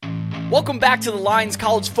Welcome back to the Lions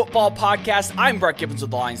College Football Podcast. I'm Brett Gibbons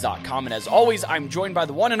with TheLions.com, and as always, I'm joined by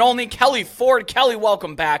the one and only Kelly Ford. Kelly,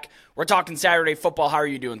 welcome back. We're talking Saturday football. How are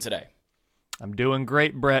you doing today? I'm doing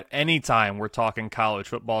great, Brett. Anytime we're talking college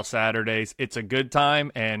football Saturdays, it's a good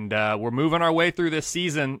time, and we're moving our way through this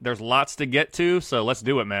season. There's lots to get to, so let's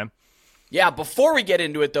do it, man. Yeah, before we get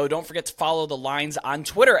into it, though, don't forget to follow the Lions on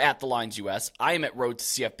Twitter at TheLionsUS. I am at Road to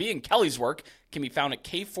CFB, and Kelly's work can be found at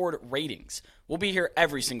KFord Ratings. We'll be here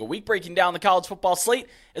every single week breaking down the college football slate,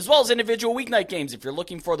 as well as individual weeknight games. If you're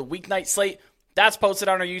looking for the weeknight slate, that's posted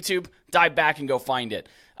on our YouTube. Dive back and go find it.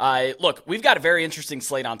 Look, we've got a very interesting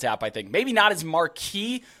slate on tap, I think. Maybe not as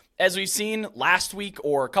marquee as we've seen last week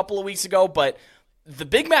or a couple of weeks ago, but the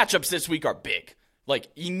big matchups this week are big. Like,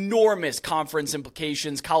 enormous conference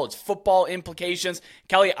implications, college football implications.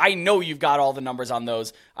 Kelly, I know you've got all the numbers on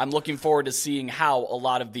those. I'm looking forward to seeing how a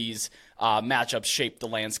lot of these matchups shape the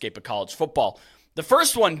landscape of college football. The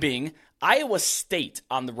first one being Iowa State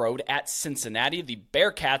on the road at Cincinnati. The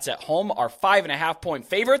Bearcats at home are 5.5-point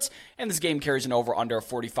favorites, and this game carries an over-under of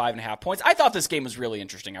 45.5 points. I thought this game was really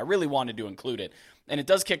interesting. I really wanted to include it, and it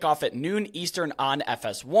does kick off at noon Eastern on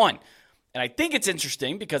FS1. And I think it's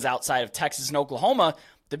interesting because outside of Texas and Oklahoma,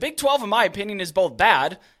 the Big 12, in my opinion, is both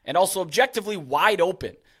bad and also objectively wide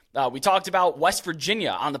open. We talked about West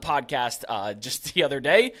Virginia on the podcast just the other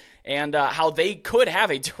day and how they could have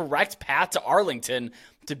a direct path to Arlington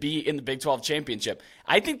to be in the Big 12 championship.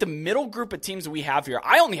 I think the middle group of teams that we have here,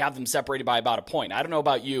 I only have them separated by about a point. I don't know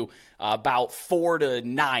about you, about 4 to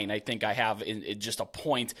 9 I think I have in just a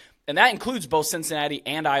point. And that includes both Cincinnati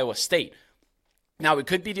and Iowa State. Now, we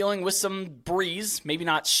could be dealing with some breeze, maybe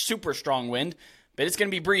not super strong wind, but it's going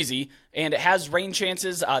to be breezy, and it has rain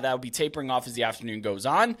chances that will be tapering off as the afternoon goes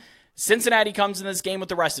on. Cincinnati comes in this game with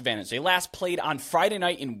the rest advantage. They last played on Friday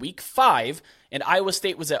night in Week 5, and Iowa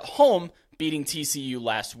State was at home beating TCU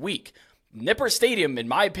last week. Nippert Stadium, in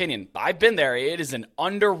my opinion, I've been there. It is an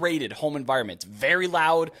underrated home environment. It's very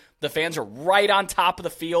loud. The fans are right on top of the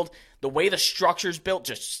field. The way the structure's built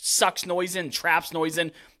just sucks noise in, traps noise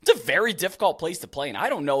in. It's a very difficult place to play, and I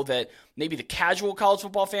don't know that maybe the casual college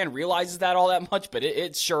football fan realizes that all that much, but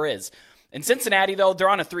it sure is. In Cincinnati, though, they're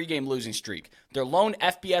on a 3-game losing streak. Their lone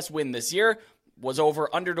FBS win this year was over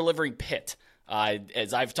under-delivering Pitt.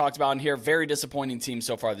 As I've talked about in here, very disappointing team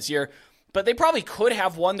so far this year. But they probably could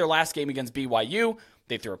have won their last game against BYU.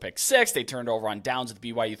 They threw a pick 6. They turned over on downs at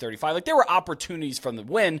the BYU 35. Like, there were opportunities from the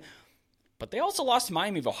win, but they also lost to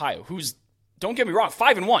Miami of Ohio, who's, don't get me wrong,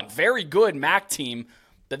 5-1. Very good MAC team.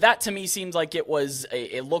 But that, to me, seems like it was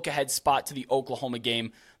a look-ahead spot to the Oklahoma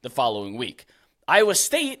game the following week. Iowa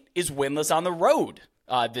State is winless on the road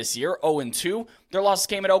this year, 0-2. Their losses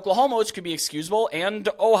came at Oklahoma, which could be excusable, and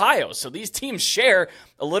Ohio. So these teams share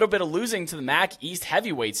a little bit of losing to the MAC East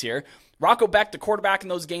heavyweights here. Rocco Beck, the quarterback in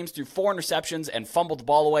those games, threw 4 interceptions and fumbled the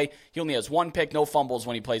ball away. He only has 1 pick, no fumbles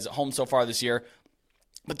when he plays at home so far this year.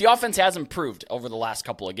 But the offense has improved over the last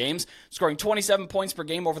couple of games, scoring 27 points per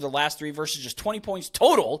game over the last 3 versus just 20 points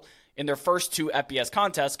total in their first 2 FBS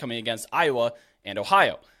contests coming against Iowa and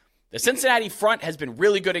Ohio. The Cincinnati front has been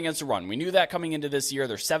really good against the run. We knew that coming into this year.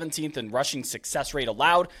 They're 17th in rushing success rate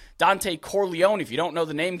allowed. Dante Corleone, if you don't know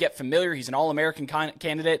the name, get familiar. He's an All-American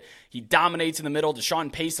candidate. He dominates in the middle. Deshaun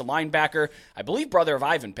Pace, the linebacker, I believe brother of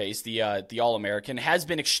Ivan Pace, the All-American, has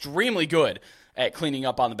been extremely good at cleaning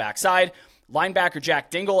up on the backside. Linebacker Jack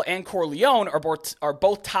Dingle and Corleone are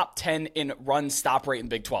both top 10 in run stop rate in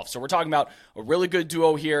Big 12. So we're talking about a really good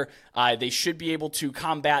duo here. They should be able to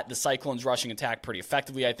combat the Cyclones' rushing attack pretty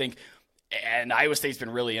effectively, I think. And Iowa State's been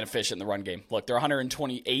really inefficient in the run game. Look, they're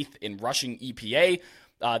 128th in rushing EPA.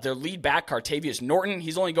 Their lead back, Cartavius Norton,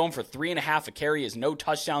 he's only going for 3.5 a carry. He has no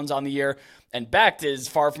touchdowns on the year. And Becht is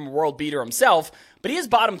far from a world beater himself, but he is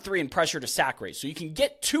bottom 3 in pressure to sack rate. So you can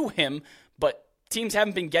get to him, but teams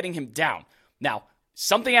haven't been getting him down. Now,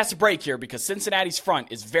 something has to break here because Cincinnati's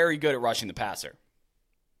front is very good at rushing the passer.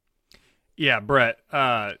 Yeah, Brett,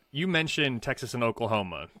 you mentioned Texas and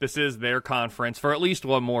Oklahoma. This is their conference for at least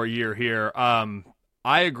one more year here.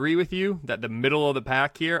 I agree with you that the middle of the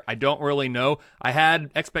pack here, I don't really know. I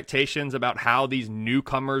had expectations about how these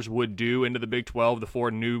newcomers would do into the Big 12, the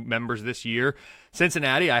 4 new members this year.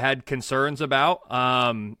 Cincinnati, I had concerns about.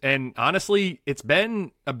 And honestly, it's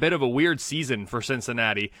been a bit of a weird season for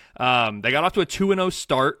Cincinnati. They got off to a 2-0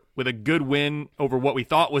 start with a good win over what we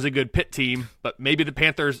thought was a good Pitt team, but maybe the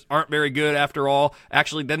Panthers aren't very good after all.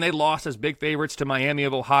 Actually, then they lost as big favorites to Miami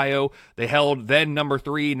of Ohio. They held then number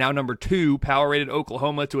 3, now number 2, power-rated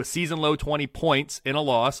Oklahoma to a season-low 20 points in a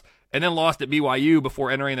loss. and then lost at BYU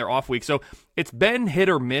before entering their off week. So it's been hit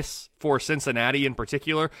or miss for Cincinnati in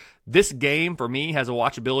particular. This game, for me, has a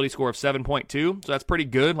watchability score of 7.2, so that's pretty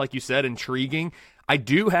good, like you said, intriguing. I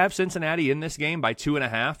do have Cincinnati in this game by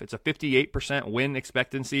 2.5. It's a 58% win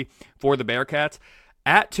expectancy for the Bearcats.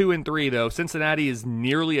 At 2-3, though, Cincinnati is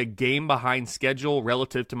nearly a game behind schedule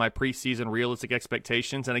relative to my preseason realistic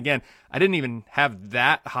expectations. And again, I didn't even have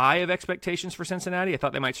that high of expectations for Cincinnati. I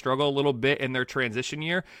thought they might struggle a little bit in their transition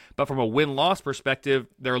year. But from a win-loss perspective,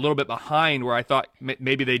 they're a little bit behind where I thought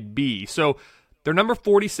maybe they'd be. So they're number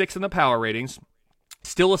 46 in the power ratings,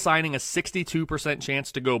 still assigning a 62%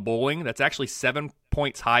 chance to go bowling. That's actually 7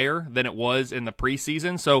 points higher than it was in the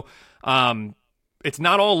preseason. So, it's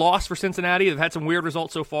not all lost for Cincinnati. They've had some weird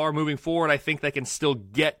results so far. Moving forward, I think they can still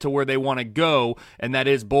get to where they want to go, and that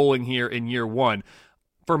is bowling here in year one.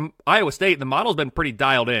 For Iowa State, the model's been pretty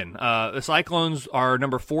dialed in. The Cyclones are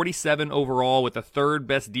number 47 overall with the third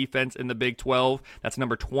best defense in the Big 12. That's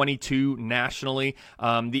number 22 nationally.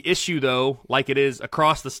 The issue, though, like it is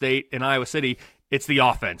across the state in Iowa City, it's the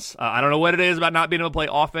offense. I don't know what it is about not being able to play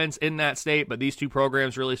offense in that state, but these two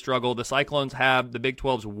programs really struggle. The Cyclones have the Big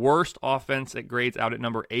 12's worst offense. It grades out at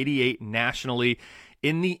number 88 nationally.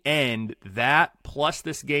 In the end, that plus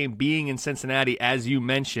this game being in Cincinnati, as you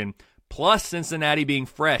mentioned, plus Cincinnati being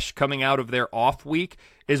fresh coming out of their off week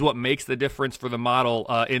is what makes the difference for the model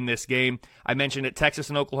in this game. I mentioned it, Texas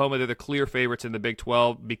and Oklahoma, they're the clear favorites in the Big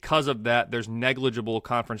 12. Because of that, there's negligible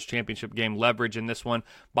conference championship game leverage in this one.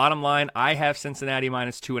 Bottom line, I have Cincinnati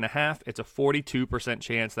minus 2.5. It's a 42%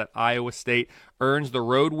 chance that Iowa State earns the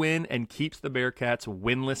road win and keeps the Bearcats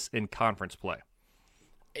winless in conference play.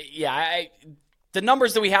 Yeah, the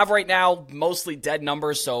numbers that we have right now, mostly dead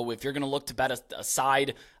numbers, so if you're going to look to bet a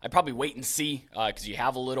side, I'd probably wait and see because you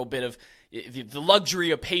have a little bit of the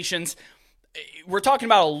luxury of patience. We're talking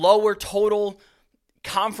about a lower total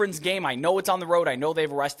conference game. I know it's on the road. I know they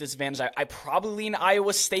have a rest disadvantage. I probably lean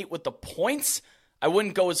Iowa State with the points. I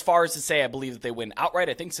wouldn't go as far as to say I believe that they win outright.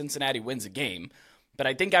 I think Cincinnati wins a game. But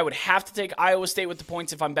I think I would have to take Iowa State with the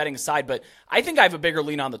points if I'm betting a side. But I think I have a bigger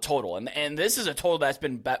lean on the total. And this is a total that's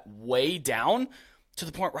been bet way down to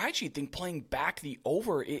the point where I actually think playing back the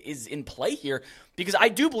over is in play here, because I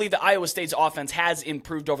do believe that Iowa State's offense has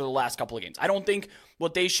improved over the last couple of games. I don't think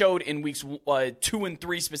what they showed in weeks 2 and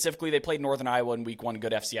 3 specifically, they played Northern Iowa in week 1, a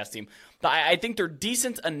good FCS team. But I think they're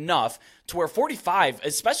decent enough to where 45,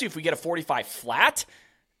 especially if we get a 45 flat,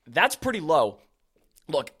 that's pretty low.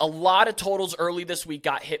 Look, a lot of totals early this week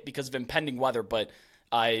got hit because of impending weather, but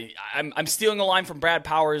I'm stealing a line from Brad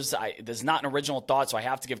Powers. This is not an original thought, so I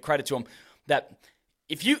have to give credit to him that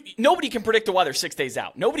nobody can predict the weather 6 days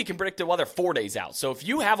out. Nobody can predict the weather 4 days out. So if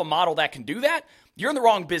you have a model that can do that, you're in the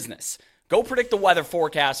wrong business. Go predict the weather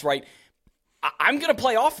forecast, right? I'm going to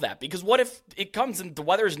play off that, because what if it comes and the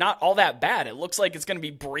weather is not all that bad? It looks like it's going to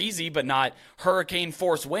be breezy, but not hurricane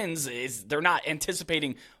force winds. They're not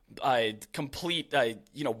anticipating complete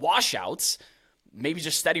washouts. Maybe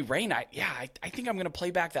just steady rain. I think I'm going to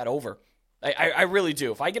play back that over. I really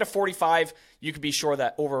do. If I get a 45, you can be sure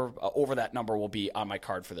that over that number will be on my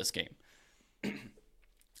card for this game.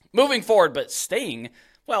 Moving forward, but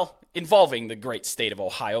involving the great state of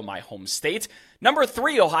Ohio, my home state. Number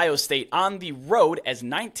 3, Ohio State on the road as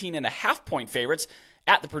 19.5-point favorites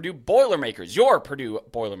at the Purdue Boilermakers. Your Purdue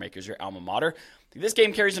Boilermakers, your alma mater. This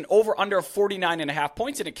game carries an over-under of 49.5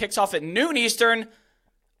 points, and it kicks off at noon Eastern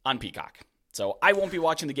on Peacock. So I won't be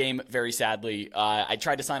watching the game, very sadly. I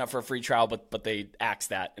tried to sign up for a free trial, but they axed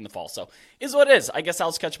that in the fall. So is what it is. I guess I'll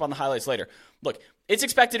just catch up on the highlights later. Look, it's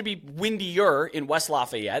expected to be windier in West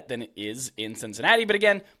Lafayette than it is in Cincinnati. But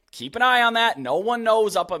again, keep an eye on that. No one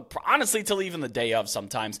knows honestly till even the day of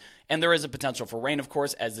sometimes. And there is a potential for rain, of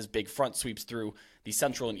course, as this big front sweeps through the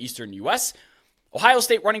central and eastern U.S. Ohio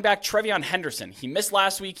State running back Trevion Henderson. He missed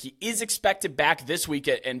last week. He is expected back this week.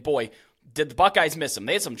 And boy, did the Buckeyes miss him.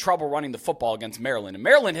 They had some trouble running the football against Maryland. And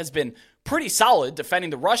Maryland has been pretty solid defending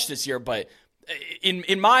the rush this year, but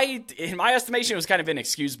in my estimation, it was kind of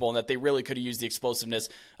inexcusable in that they really could have used the explosiveness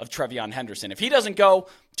of Trevion Henderson. If he doesn't go,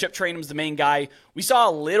 Chip Trainum's the main guy. We saw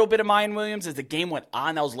a little bit of Mayan Williams as the game went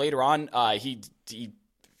on. That was later on. He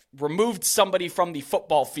removed somebody from the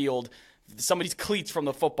football field, somebody's cleats from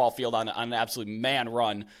the football field on an absolute man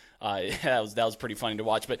run. That was pretty funny to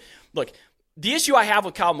watch. But look, the issue I have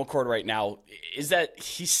with Kyle McCord right now is that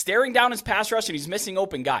he's staring down his pass rush and he's missing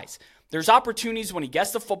open guys. There's opportunities when he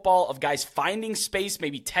gets the football of guys finding space,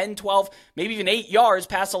 maybe 10, 12, maybe even 8 yards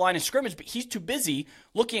past the line of scrimmage, but he's too busy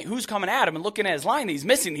looking at who's coming at him and looking at his line that he's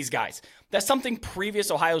missing these guys. That's something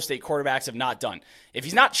previous Ohio State quarterbacks have not done. If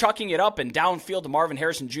he's not chucking it up and downfield to Marvin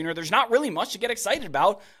Harrison Jr., there's not really much to get excited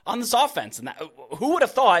about on this offense. And who would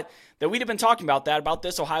have thought that we'd have been talking about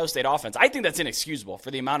this Ohio State offense? I think that's inexcusable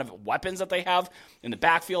for the amount of weapons that they have in the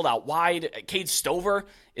backfield out wide. Cade Stover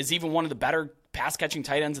is even one of the better pass-catching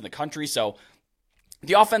tight ends in the country. So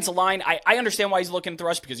the offensive line, I understand why he's looking at the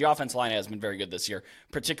rush because the offensive line has been very good this year,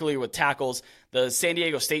 particularly with tackles. The San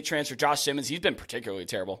Diego State transfer, Josh Simmons, he's been particularly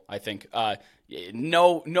terrible, I think.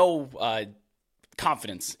 No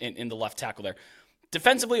confidence in the left tackle there.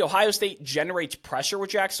 Defensively, Ohio State generates pressure with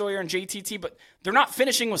Jack Sawyer and JTT, but they're not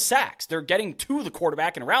finishing with sacks. They're getting to the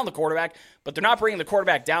quarterback and around the quarterback, but they're not bringing the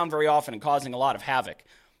quarterback down very often and causing a lot of havoc.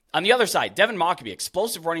 On the other side, Devin Mockobee,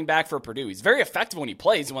 explosive running back for Purdue. He's very effective when he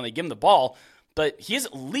plays and when they give him the ball, but he has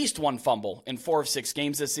at least one fumble in 4 of 6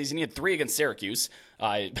 games this season. He had 3 against Syracuse.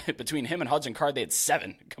 Between him and Hudson Card, they had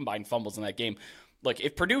 7 combined fumbles in that game. Look,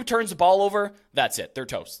 if Purdue turns the ball over, that's it. They're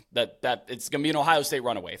toast. That it's going to be an Ohio State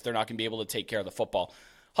runaway if they're not going to be able to take care of the football.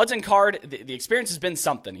 Hudson Card, the experience has been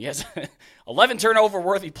something. He has 11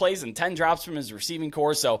 turnover-worthy plays and 10 drops from his receiving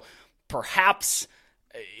core, so perhaps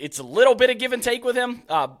it's a little bit of give and take with him,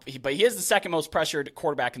 but he is the second most pressured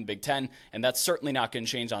quarterback in the Big Ten, and that's certainly not going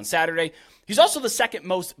to change on Saturday. He's also the second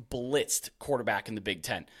most blitzed quarterback in the Big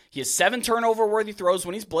Ten. He has 7 turnover-worthy throws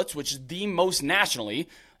when he's blitzed, which is the most nationally,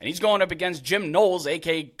 and he's going up against Jim Knowles,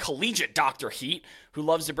 a.k.a. Collegiate Dr. Heat, who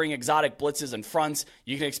loves to bring exotic blitzes and fronts.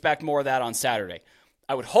 You can expect more of that on Saturday.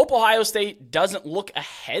 I would hope Ohio State doesn't look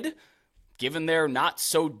ahead, given their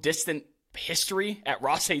not-so-distant history at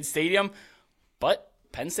Ross-Ade Stadium, but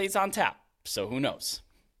Penn State's on tap, so who knows?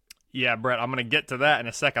 Yeah, Brett, I'm going to get to that in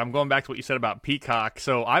a second. I'm going back to what you said about Peacock.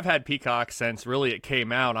 So I've had Peacock since really it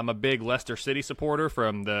came out. I'm a big Leicester City supporter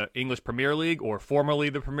from the English Premier League, or formerly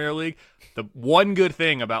the Premier League. The one good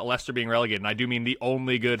thing about Leicester being relegated, and I do mean the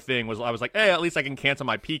only good thing, was I was like, hey, at least I can cancel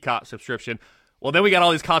my Peacock subscription. Well, then we got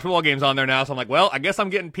all these college football games on there now, so I'm like, well, I guess I'm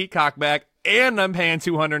getting Peacock back, and I'm paying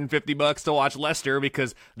 $250 to watch Leicester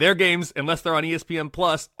because their games, unless they're on ESPN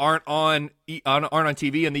Plus, aren't on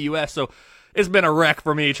TV in the U.S. So it's been a wreck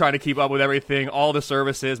for me trying to keep up with everything, all the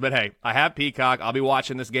services. But hey, I have Peacock. I'll be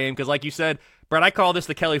watching this game because, like you said, Brett, I call this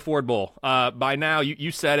the Kelly Ford Bowl. By now,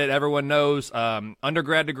 you said it. Everyone knows.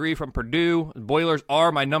 Undergrad degree from Purdue. Boilers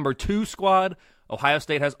are my number 2 squad. Ohio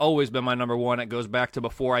State has always been my number 1. It goes back to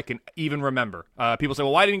before I can even remember. People say,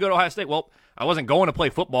 well, why didn't you go to Ohio State? Well, I wasn't going to play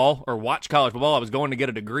football or watch college football. I was going to get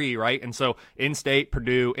a degree, right? And so in-state,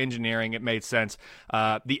 Purdue, engineering, it made sense.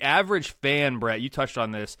 The average fan, Brett, you touched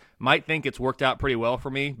on this, might think it's worked out pretty well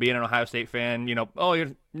for me, being an Ohio State fan. You know, oh,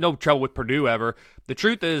 you're no trouble with Purdue ever. The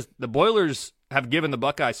truth is the Boilers have given the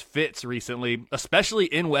Buckeyes fits recently, especially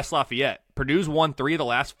in West Lafayette. Purdue's won 3 of the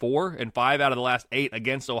last 4 and 5 out of the last 8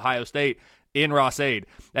 against Ohio State in Ross-Ade.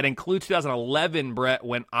 That includes 2011, Brett,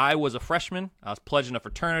 when I was a freshman. I was pledging a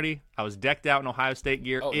fraternity. I was decked out in Ohio State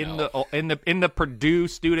gear in the Purdue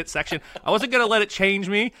student section. I wasn't going to let it change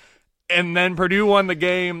me. And then Purdue won the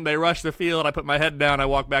game. They rushed the field. I put my head down. I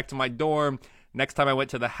walked back to my dorm. Next time I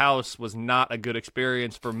went to the house was not a good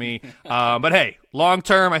experience for me. But hey, long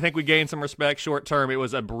term, I think we gained some respect. Short term, it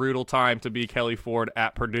was a brutal time to be Kelly Ford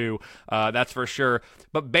at Purdue. That's for sure.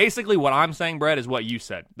 But basically what I'm saying, Brett, is what you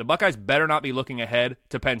said. The Buckeyes better not be looking ahead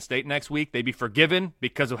to Penn State next week. They'd be forgiven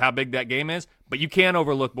because of how big that game is. But you can't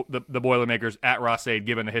overlook the Boilermakers at Ross-Ade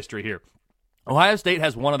given the history here. Ohio State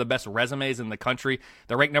has one of the best resumes in the country.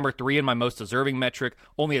 They're ranked number 3 in my most deserving metric.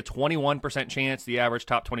 Only a 21% chance the average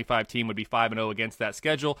top 25 team would be 5-0 against that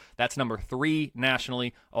schedule. That's number 3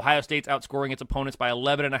 nationally. Ohio State's outscoring its opponents by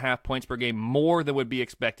 11.5 points per game, more than would be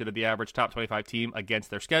expected of the average top 25 team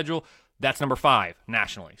against their schedule. That's number 5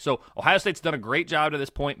 nationally. So Ohio State's done a great job to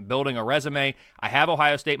this point building a resume. I have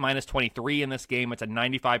Ohio State minus 23 in this game. It's a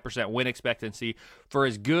 95% win expectancy. For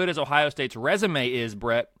as good as Ohio State's resume is,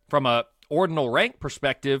 Brett, from a ordinal rank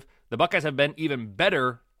perspective, the Buckeyes have been even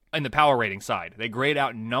better in the power rating side. They grade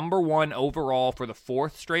out number 1 overall for the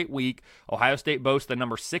 4th straight week. Ohio State boasts the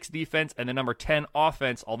number 6 defense and the number 10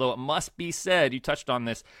 offense, although it must be said, you touched on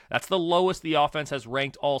this, that's the lowest the offense has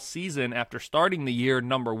ranked all season after starting the year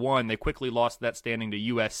number 1. They quickly lost that standing to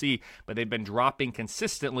USC, but they've been dropping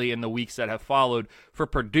consistently in the weeks that have followed. For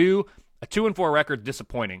Purdue, a 2-4 record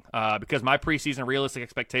disappointing because my preseason realistic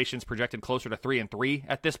expectations projected closer to 3-3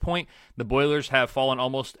 at this point. The Boilers have fallen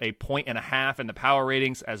almost 1.5 points in the power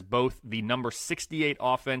ratings as both the number 68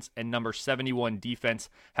 offense and number 71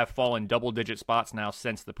 defense have fallen double-digit spots now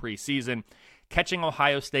since the preseason. Catching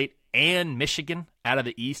Ohio State and Michigan out of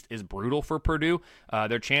the East is brutal for Purdue.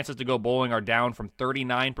 Their chances to go bowling are down from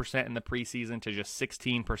 39% in the preseason to just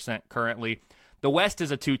 16% currently. The West is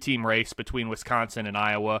a two-team race between Wisconsin and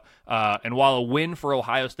Iowa, and while a win for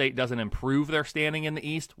Ohio State doesn't improve their standing in the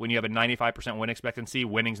East, when you have a 95% win expectancy,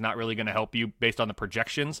 winning's not really going to help you based on the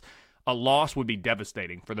projections. A loss would be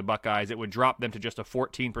devastating for the Buckeyes. It would drop them to just a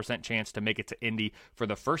 14% chance to make it to Indy for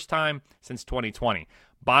the first time since 2020.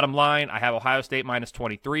 Bottom line, I have Ohio State minus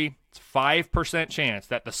 23. It's 5% chance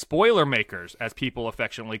that the spoiler makers, as people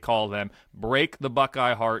affectionately call them, break the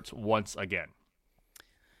Buckeye hearts once again.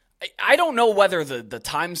 I don't know whether the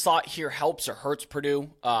time slot here helps or hurts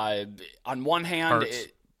Purdue. On one hand,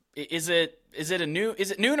 is it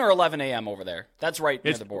noon or 11 a.m. over there? That's right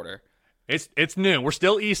near the border. It's noon. We're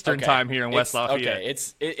still Eastern time here in West Lafayette. Okay,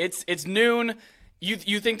 it's noon.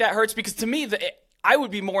 You think that hurts? Because to me, I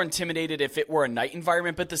would be more intimidated if it were a night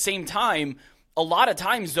environment. But at the same time, a lot of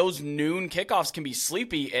times those noon kickoffs can be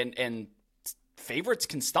sleepy, and favorites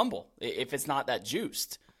can stumble if it's not that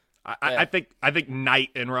juiced. I think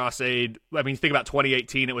night in Ross-Ade. I mean, think about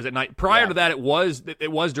 2018. It was at night. Prior to that, it was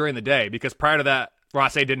during the day, because prior to that,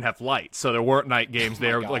 Ross-Ade didn't have lights, so there weren't night games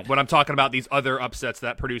there. Like when I'm talking about these other upsets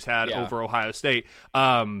that Purdue's had over Ohio State.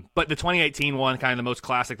 But the 2018 one, kind of the most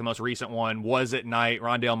classic, the most recent one, was at night.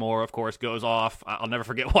 Rondale Moore, of course, goes off. I'll never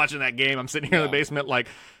forget watching that game. I'm sitting here in the basement like,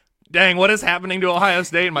 dang, what is happening to Ohio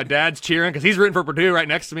State? And my dad's cheering because he's rooting for Purdue right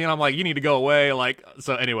next to me, and I'm like, you need to go away.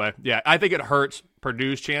 So anyway, I think it hurts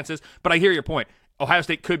Purdue's chances, but I hear your point. Ohio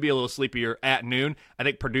State could be a little sleepier at noon. I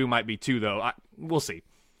think Purdue might be too, though. We'll see.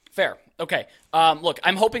 Fair. Okay. Look,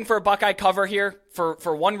 I'm hoping for a Buckeye cover here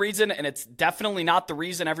for one reason, and it's definitely not the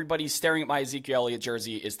reason everybody's staring at my Ezekiel Elliott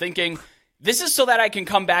jersey is thinking. This is so that I can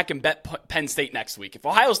come back and bet Penn State next week. If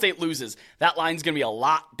Ohio State loses, that line's going to be a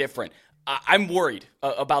lot different. I'm worried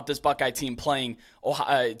about this Buckeye team playing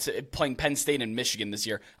Penn State and Michigan this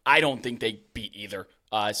year. I don't think they beat either.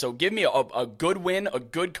 So give me a good win, a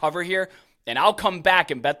good cover here, and I'll come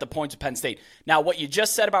back and bet the points of Penn State. Now, what you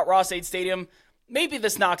just said about Ross-Ade Stadium, maybe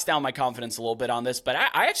this knocks down my confidence a little bit on this, but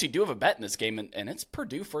I actually do have a bet in this game, and it's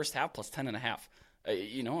Purdue first half plus 10.5.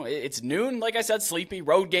 It's noon, like I said, sleepy,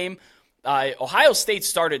 road game. Ohio State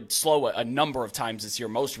started slow a number of times this year,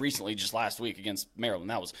 most recently just last week against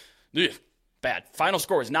Maryland. That was bad. Final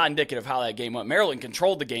score is not indicative of how that game went. Maryland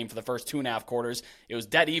controlled the game for the first 2.5 quarters. It was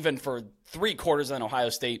dead even for 3 quarters, and Ohio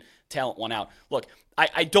State talent won out. Look,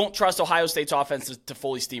 I don't trust Ohio State's offense to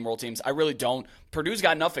fully steamroll teams. I really don't. Purdue's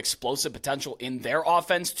got enough explosive potential in their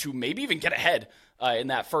offense to maybe even get ahead in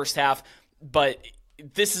that first half, but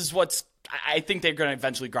this is I think they're going to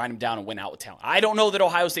eventually grind them down and win out with talent. I don't know that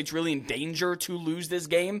Ohio State's really in danger to lose this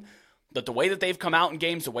game, but the way that they've come out in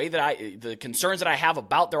games, the concerns that I have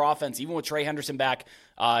about their offense, even with Trey Henderson back,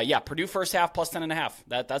 Purdue first half plus 10.5.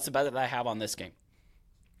 That's the bet that I have on this game.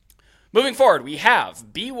 Moving forward, we have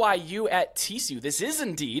BYU at TCU. This is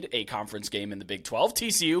indeed a conference game in the Big 12.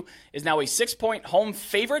 TCU is now a 6-point home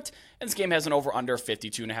favorite, and this game has an over-under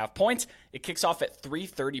 52.5 points. It kicks off at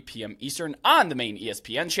 3:30 p.m. Eastern on the main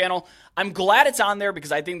ESPN channel. I'm glad it's on there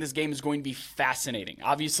because I think this game is going to be fascinating.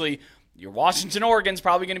 Obviously, your Washington Oregon's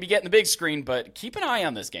probably going to be getting the big screen, but keep an eye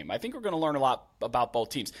on this game. I think we're going to learn a lot about both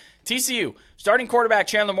teams. TCU, starting quarterback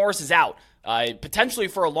Chandler Morris is out. Potentially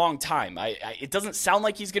for a long time. It doesn't sound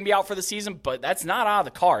like he's going to be out for the season, but that's not out of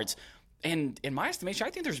the cards. And in my estimation, I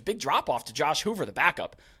think there's a big drop-off to Josh Hoover, the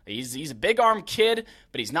backup. He's a big-arm kid,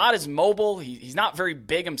 but he's not as mobile. He's not very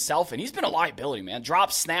big himself, and he's been a liability, man.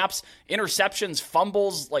 Drop snaps, interceptions,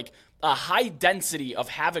 fumbles, like a high density of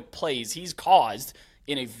havoc plays he's caused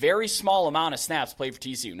in a very small amount of snaps played for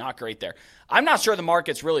TCU. Not great there. I'm not sure the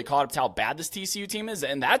market's really caught up to how bad this TCU team is,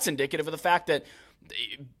 and that's indicative of the fact that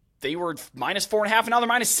they were minus 4.5, and now they're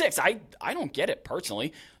minus 6. I don't get it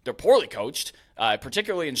personally. They're poorly coached,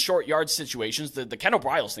 particularly in short yard situations. The Kendall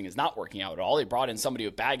Briles thing is not working out at all. They brought in somebody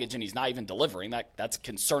with baggage, and he's not even delivering. That's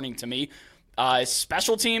concerning to me.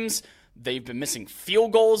 Special teams, they've been missing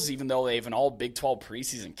field goals, even though they have an all Big 12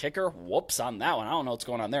 preseason kicker. Whoops on that one. I don't know what's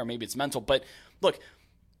going on there. Maybe it's mental. But look,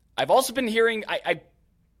 I've also been hearing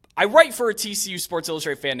I write for a TCU Sports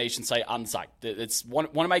Illustrated Fan Nation site on the side. It's one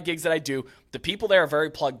of my gigs that I do. The people there are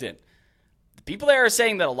very plugged in. The people there are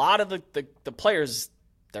saying that a lot of the players,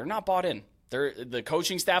 they're not bought in. The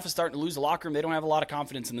coaching staff is starting to lose the locker room. They don't have a lot of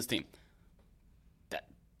confidence in this team.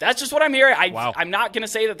 That's just what I'm hearing. Wow. I'm not going to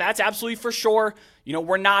say that that's absolutely for sure.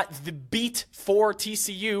 We're not the beat for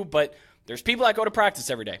TCU, but there's people that go to practice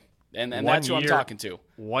every day. And that's who I'm talking to.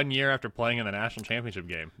 1 year after playing in the national championship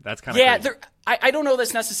game. That's kind of crazy. I don't know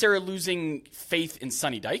that's necessarily losing faith in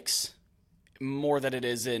Sonny Dykes more than it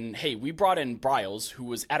is in, hey, we brought in Briles, who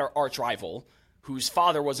was at our arch rival, whose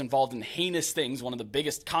father was involved in heinous things, one of the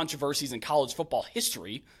biggest controversies in college football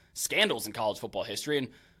history, scandals in college football history,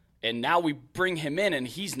 and now we bring him in and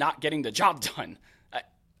he's not getting the job done.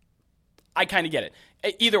 I kind of get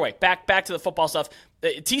it. Either way, back to the football stuff.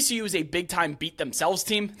 TCU is a big-time beat-themselves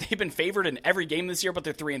team. They've been favored in every game this year, but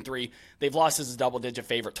they're 3-3. They've lost as a double-digit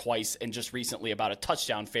favorite twice, and just recently about a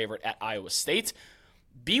touchdown favorite at Iowa State.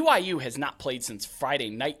 BYU has not played since Friday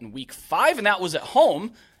night in Week 5, and that was at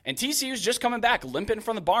home. And TCU is just coming back, limping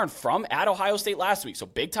from the barn from at Ohio State last week. So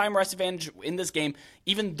big-time rest advantage in this game,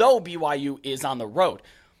 even though BYU is on the road.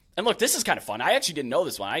 And look, this is kind of fun. I actually didn't know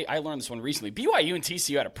this one. I learned this one recently. BYU and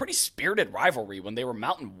TCU had a pretty spirited rivalry when they were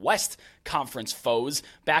Mountain West Conference foes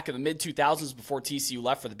back in the mid-2000s before TCU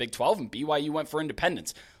left for the Big 12 and BYU went for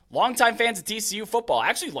independence. Longtime fans of TCU football,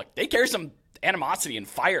 actually, look, they carry some animosity and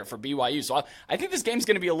fire for BYU. So I think this game's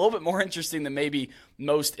going to be a little bit more interesting than maybe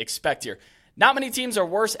most expect here. Not many teams are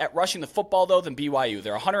worse at rushing the football, though, than BYU.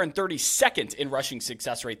 They're 132nd in rushing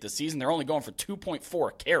success rate this season. They're only going for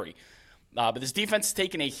 2.4 carry. But this defense has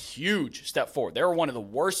taken a huge step forward. They were one of the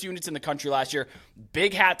worst units in the country last year.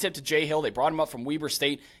 Big hat tip to Jay Hill. They brought him up from Weber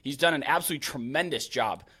State. He's done an absolutely tremendous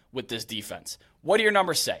job with this defense. What do your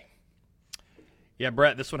numbers say? Yeah,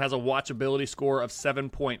 Brett, this one has a watchability score of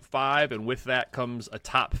 7.5, and with that comes a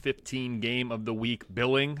top 15 game of the week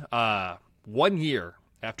billing. 1 year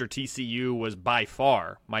after TCU was by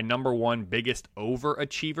far my number one biggest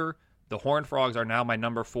overachiever, the Horned Frogs are now my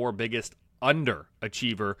number 4 biggest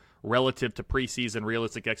underachiever relative to preseason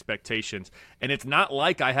realistic expectations. And it's not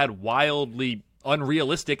like I had wildly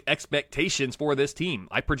unrealistic expectations for this team.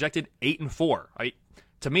 I projected 8-4.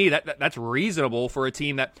 To me, that's reasonable for a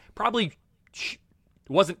team that probably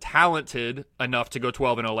wasn't talented enough to go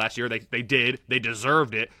 12-0 last year. They did. They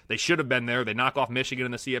deserved it. They should have been there. They knock off Michigan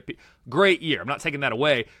in the CFP. Great year. I'm not taking that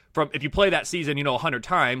away. From if you play that season, 100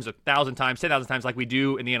 times, 1,000 times, 10,000 times like we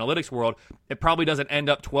do in the analytics world, it probably doesn't end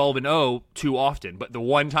up 12-0 too often. But the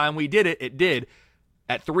one time we did it, it did.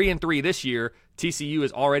 At 3-3 this year, TCU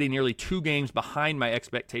is already nearly 2 games behind my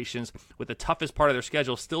expectations, with the toughest part of their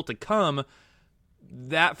schedule still to come.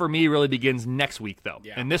 That, for me, really begins next week, though.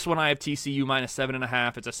 Yeah. And this one, I have TCU minus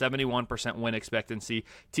 7.5. It's a 71% win expectancy.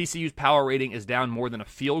 TCU's power rating is down more than a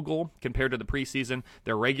field goal compared to the preseason.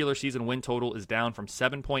 Their regular season win total is down from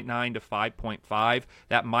 7.9 to 5.5.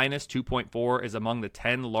 That minus 2.4 is among the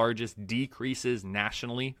 10 largest decreases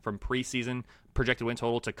nationally from preseason projected win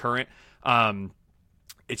total to current.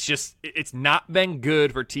 It's not been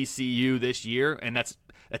good for TCU this year, and that's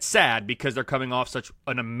sad because they're coming off such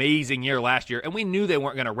an amazing year last year, and we knew they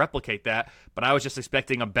weren't going to replicate that, but I was just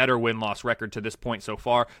expecting a better win-loss record to this point so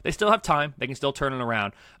far. They still have time. They can still turn it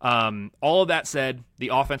around. All of that said,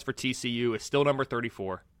 the offense for TCU is still number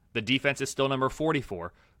 34. The defense is still number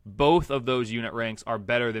 44. Both of those unit ranks are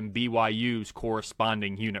better than BYU's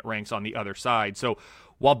corresponding unit ranks on the other side. So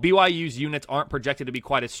while BYU's units aren't projected to be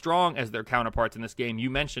quite as strong as their counterparts in this game, you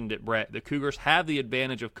mentioned it, Brett, the Cougars have the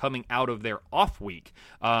advantage of coming out of their off week.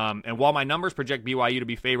 And while my numbers project BYU to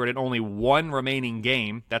be favored in only one remaining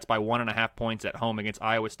game, that's by 1.5 points at home against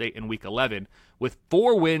Iowa State in Week 11, with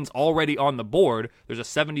 4 wins already on the board, there's a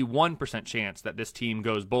 71% chance that this team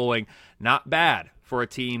goes bowling. Not bad for a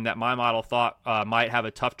team that my model thought might have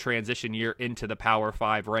a tough transition year into the Power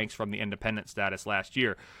 5 ranks from the independent status last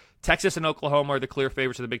year. Texas and Oklahoma are the clear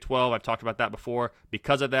favorites of the Big 12. I've talked about that before.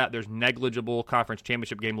 Because of that, there's negligible conference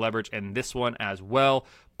championship game leverage in this one as well.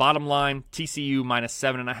 Bottom line, TCU minus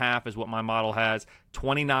 7.5 is what my model has.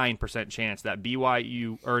 29% chance that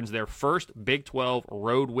BYU earns their first Big 12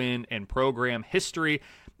 road win in program history.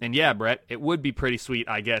 And yeah, Brett, it would be pretty sweet,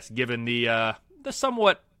 I guess, given the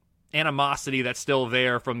somewhat animosity that's still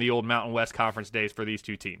there from the old Mountain West Conference days for these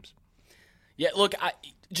two teams. Yeah, look,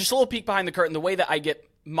 just a little peek behind the curtain. The way that I get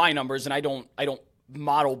my numbers, and I don't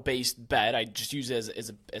model based bet. I just use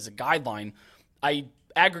it as a guideline. I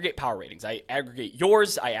aggregate power ratings. I aggregate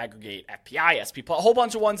yours. I aggregate FPI, SP, a whole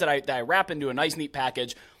bunch of ones that I wrap into a nice neat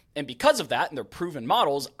package. And because of that, and they're proven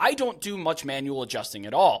models, I don't do much manual adjusting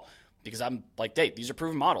at all because I'm like, hey, these are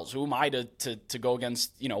proven models. Who am I to go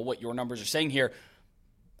against what your numbers are saying here?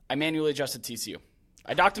 I manually adjusted TCU.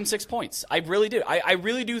 I docked him 6 points. I really do. I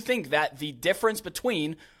really do think that the difference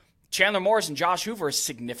between Chandler Morris and Josh Hoover is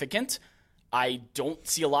significant. I don't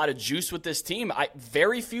see a lot of juice with this team.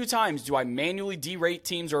 Very few times do I manually derate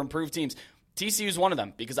teams or improve teams. TCU is one of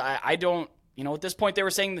them because I don't, at this point they were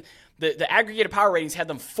saying the aggregated power ratings had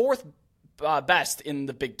them 4th best in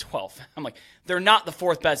the Big 12. I'm like, they're not the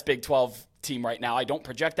 4th best Big 12 team right now. I don't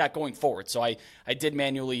project that going forward, so I did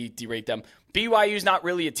manually derate them. BYU's not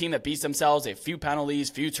really a team that beats themselves. They have few penalties,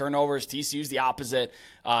 few turnovers. TCU's the opposite.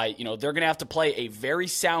 They're going to have to play a very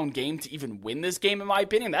sound game to even win this game, in my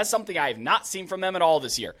opinion. That's something I have not seen from them at all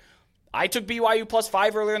this year. I took BYU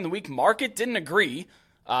 +5 earlier in the week. Market didn't agree.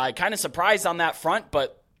 Kind of surprised on that front,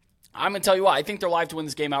 but I'm going to tell you what. I think they're live to win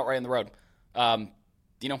this game outright on the road.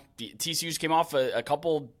 TCU's came off a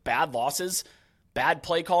couple bad losses, bad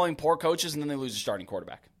play calling, poor coaches, and then they lose a starting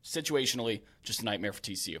quarterback. Situationally, just a nightmare for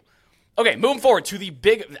TCU. Okay, moving forward to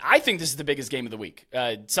I think this is the biggest game of the week.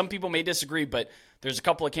 Some people may disagree, but there's a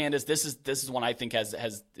couple of candidates. This is one I think is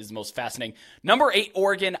the most fascinating. Number 8,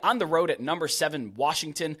 Oregon on the road at number 7,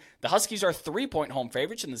 Washington. The Huskies are 3-point home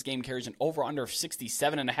favorites, and this game carries an over/under of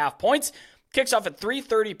 67.5 points. Kicks off at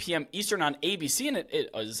 3:30 p.m. Eastern on ABC, and it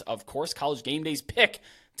is, of course, College Game Day's pick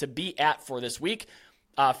to be at for this week.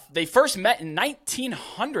 They first met in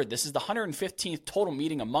 1900. This is the 115th total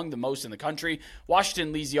meeting, among the most in the country.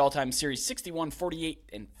 Washington leads the all-time series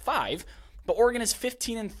 61-48-5, but Oregon is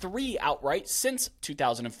 15-3 outright since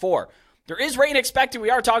 2004. There is rain expected.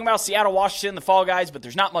 We are talking about Seattle, Washington, the Fall Guys, but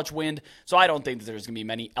there's not much wind, so I don't think that there's going to be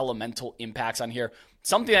many elemental impacts on here.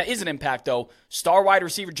 Something that is an impact, though, star wide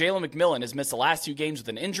receiver Jalen McMillan has missed the last 2 games with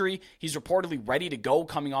an injury. He's reportedly ready to go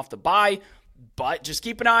coming off the bye. But just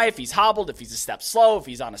keep an eye if he's hobbled, if he's a step slow, if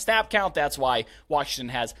he's on a snap count. That's why Washington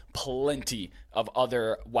has plenty of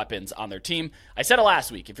other weapons on their team. I said it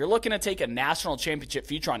last week. If you're looking to take a national championship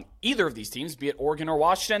future on either of these teams, be it Oregon or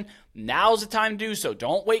Washington, now's the time to do so.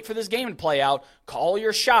 Don't wait for this game to play out. Call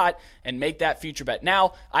your shot and make that future bet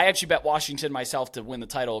now. I actually bet Washington myself to win the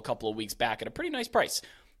title a couple of weeks back at a pretty nice price.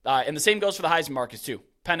 And the same goes for the Heisman markets too.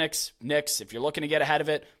 Penix, Nix, if you're looking to get ahead of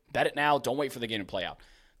it, bet it now. Don't wait for the game to play out.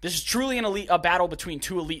 This is truly a battle between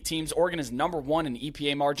 2 elite teams. Oregon is number 1 in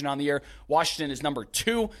EPA margin on the year. Washington is number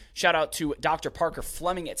 2. Shout out to Dr. Parker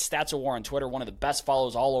Fleming at Stats of War on Twitter, one of the best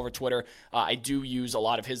follows all over Twitter. I do use a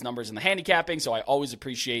lot of his numbers in the handicapping, so I always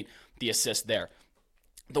appreciate the assist there.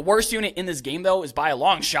 The worst unit in this game, though, is by a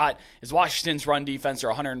long shot, is Washington's run defense.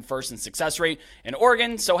 They're 101st in success rate. And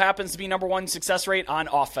Oregon so happens to be number 1 success rate on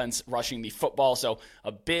offense rushing the football. So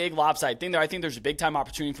a big lopsided thing there. I think there's a big-time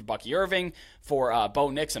opportunity for Bucky Irving, for Bo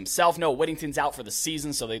Nix himself. No, Whittington's out for the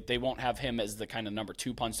season, so they won't have him as the kind of number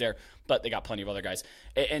 2 punch there. But they got plenty of other guys.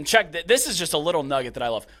 And check, this is just a little nugget that I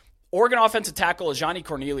love. Oregon offensive tackle Ajani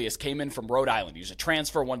Cornelius came in from Rhode Island. He was a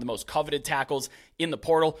transfer, one of the most coveted tackles in the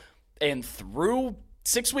portal. And through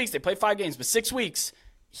 6 weeks, they played 5 games, but 6 weeks,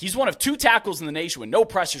 he's one of 2 tackles in the nation with no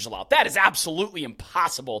pressures allowed. That is absolutely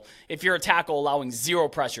impossible if you're a tackle allowing 0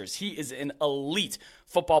 pressures. He is an elite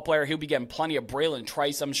football player. He'll be getting plenty of Braylon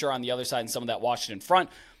Trice, I'm sure, on the other side and some of that Washington front.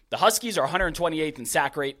 The Huskies are 128th in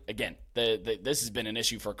sack rate. Again, this has been an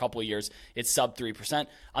issue for a couple of years. It's sub 3%.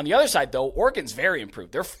 On the other side, though, Oregon's very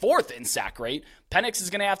improved. They're 4th in sack rate. Penix is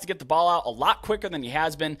going to have to get the ball out a lot quicker than he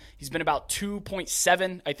has been. He's been about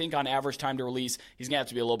 2.7, I think, on average time to release. He's going to have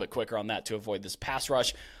to be a little bit quicker on that to avoid this pass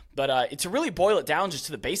rush. But to really boil it down just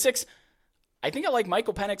to the basics, I think I like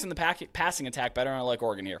Michael Penix in the passing attack better than I like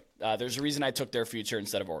Oregon here. There's a reason I took their future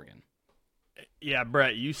instead of Oregon. Yeah,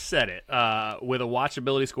 Brett, you said it. With a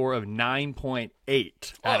watchability score of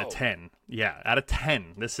 9.8 out of 10. Yeah, out of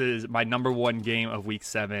 10. This is my number 1 game of Week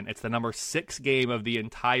 7. It's the number 6 game of the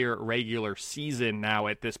entire regular season now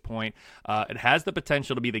at this point. It has the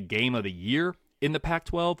potential to be the game of the year in the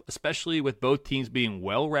Pac-12, especially with both teams being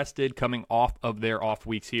well-rested coming off of their off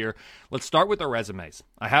weeks here. Let's start with their resumes.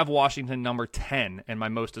 I have Washington number 10 in my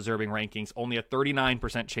most deserving rankings. Only a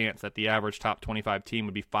 39% chance that the average top 25 team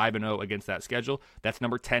would be 5-0 against that schedule. That's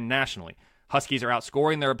number 10 nationally. Huskies are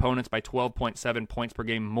outscoring their opponents by 12.7 points per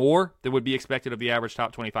game more than would be expected of the average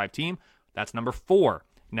top 25 team. That's number 4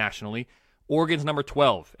 nationally. Oregon's number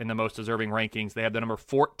 12 in the most deserving rankings. They have the number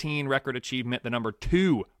 14 record achievement, the number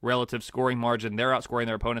 2 relative scoring margin. They're outscoring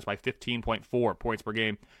their opponents by 15.4 points per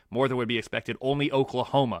game, more than would be expected. Only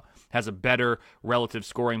Oklahoma has a better relative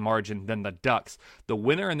scoring margin than the Ducks. The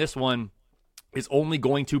winner in this one is only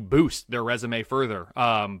going to boost their resume further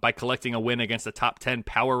by collecting a win against a top 10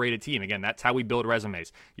 power-rated team. Again, that's how we build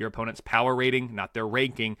resumes. Your opponent's power rating, not their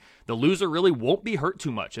ranking. The loser really won't be hurt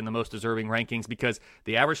too much in the most deserving rankings because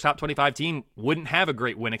the average top 25 team wouldn't have a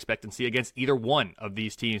great win expectancy against either one of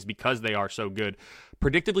these teams because they are so good.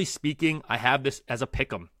 Predictably speaking, I have this as a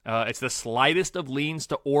pick'em. It's the slightest of leans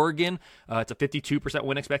to Oregon. It's a 52%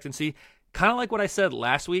 win expectancy. Kind of like what I said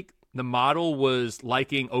last week. The model was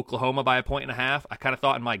liking Oklahoma by 1.5. I kind of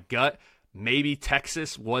thought in my gut maybe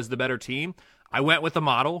Texas was the better team. I went with the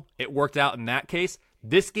model. It worked out in that case.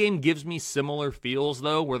 This game gives me similar feels,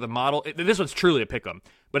 though, where the model, this one's truly a pick'em,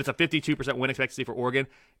 but it's a 52% win expectancy for Oregon.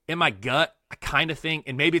 In my gut, I kind of think,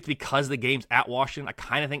 and maybe it's because the game's at Washington, I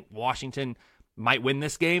kind of think Washington might win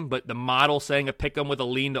this game, but the model saying a pick'em with a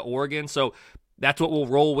lean to Oregon. So that's what we'll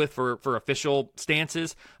roll with for official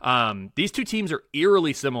stances. These two teams are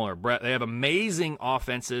eerily similar, Brett. They have amazing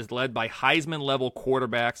offenses led by Heisman-level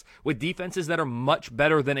quarterbacks with defenses that are much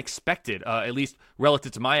better than expected, at least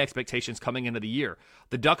relative to my expectations coming into the year.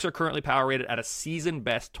 The Ducks are currently power rated at a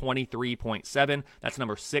season-best 23.7. That's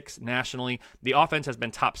number 6 nationally. The offense has been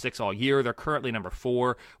top 6 all year. They're currently number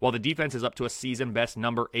 4, while the defense is up to a season-best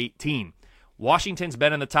number 18. Washington's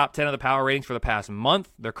been in the top 10 of the power ratings for the past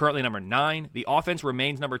month. They're currently number 9. The offense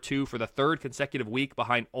remains number 2 for the 3rd consecutive week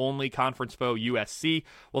behind only conference foe USC,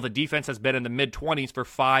 while the defense has been in the mid-20s for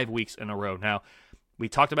 5 weeks in a row. Now, we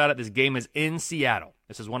talked about it. This game is in Seattle.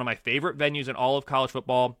 This is one of my favorite venues in all of college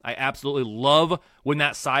football. I absolutely love when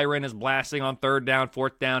that siren is blasting on 3rd down,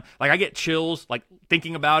 4th down. Like, I get chills, like,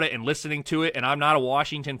 thinking about it and listening to it, and I'm not a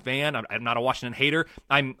Washington fan. I'm not a Washington hater.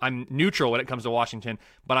 I'm neutral when it comes to Washington,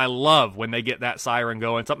 but I love when they get that siren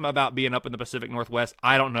going. Something about being up in the Pacific Northwest,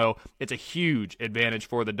 I don't know. It's a huge advantage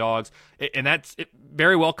for the Dogs, and it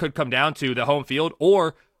very well could come down to the home field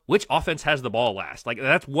or which offense has the ball last. Like,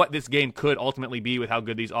 that's what this game could ultimately be with how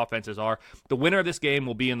good these offenses are. The winner of this game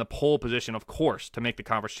will be in the pole position, of course, to make the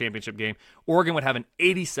conference championship game. Oregon would have an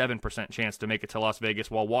 87% chance to make it to Las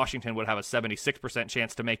Vegas, while Washington would have a 76%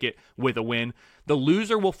 chance to make it with a win. The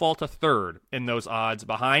loser will fall to 3rd in those odds,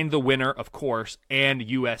 behind the winner, of course, and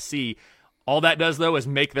USC. All that does, though, is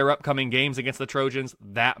make their upcoming games against the Trojans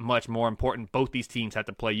that much more important. Both these teams have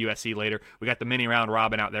to play USC later. We got the mini round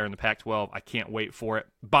robin out there in the Pac-12. I can't wait for it.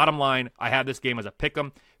 Bottom line, I have this game as a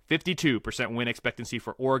pick'em. 52% win expectancy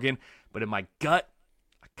for Oregon. But in my gut,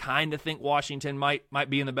 I kind of think Washington might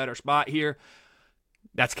be in the better spot here.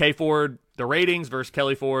 That's K Ford, the ratings, versus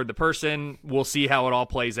Kelly Ford, the person. We'll see how it all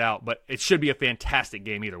plays out. But it should be a fantastic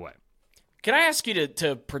game either way. Can I ask you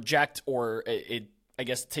to project or I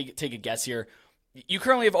guess take a guess here? You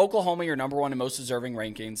currently have Oklahoma, your number 1 in most deserving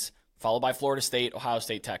rankings, followed by Florida State, Ohio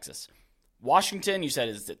State, Texas. Washington, you said,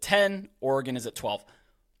 is at 10. Oregon is at 12.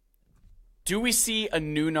 Do we see a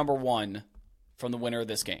new number 1 from the winner of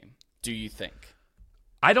this game, do you think?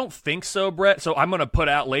 I don't think so, Brett. So I'm going to put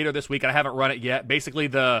out later this week, and I haven't run it yet, basically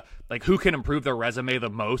who can improve their resume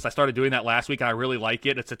the most. I started doing that last week, and I really like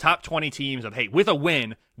it. It's the top 20 teams of, hey, with a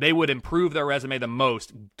win, they would improve their resume the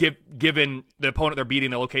most, given the opponent they're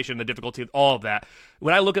beating, the location, the difficulty, all of that.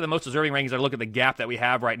 When I look at the most deserving rankings, I look at the gap that we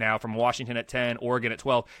have right now from Washington at 10, Oregon at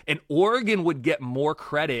 12, and Oregon would get more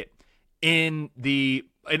credit in the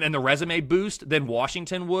resume boost than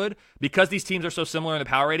Washington would, because these teams are so similar in the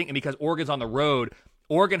power rating, and because Oregon's on the road.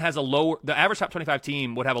 Oregon has the average top 25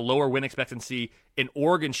 team would have a lower win expectancy in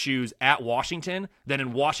Oregon's shoes at Washington than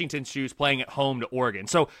in Washington's shoes playing at home to Oregon.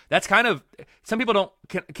 So that's kind of, some people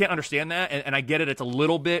can't understand that, and I get it. It's a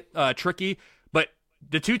little bit tricky, but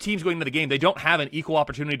the two teams going into the game, they don't have an equal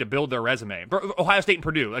opportunity to build their resume. Ohio State and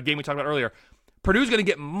Purdue, a game we talked about earlier, Purdue's going to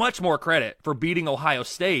get much more credit for beating Ohio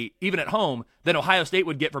State, even at home, than Ohio State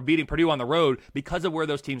would get for beating Purdue on the road because of where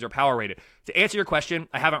those teams are power rated. To answer your question,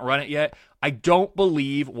 I haven't run it yet. I don't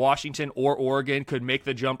believe Washington or Oregon could make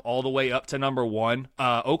the jump all the way up to number 1.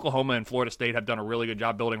 Oklahoma and Florida State have done a really good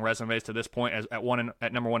job building resumes to this point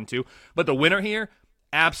at number 1 and 2. But the winner here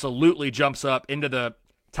absolutely jumps up into the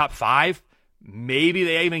top 5. Maybe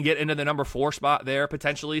they even get into the number 4 spot there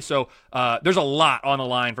potentially. So there's a lot on the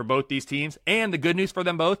line for both these teams. And the good news for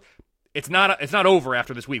them both, it's not over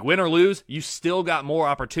after this week. Win or lose, you still got more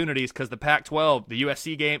opportunities because the Pac-12, the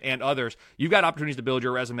USC game, and others, you've got opportunities to build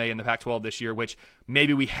your resume in the Pac-12 this year, which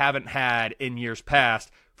maybe we haven't had in years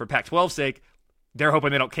past. For Pac-12's sake, they're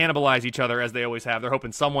hoping they don't cannibalize each other as they always have. They're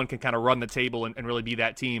hoping someone can kind of run the table and really be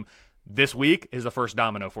that team. This week is the first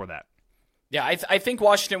domino for that. Yeah, I think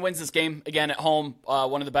Washington wins this game, again, at home.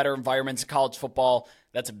 One of the better environments in college football.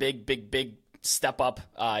 That's a big step up.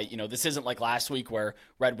 This isn't like last week where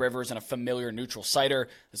Red River's in a familiar neutral siter.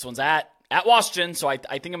 This one's at Washington, so I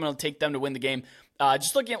think I'm going to take them to win the game.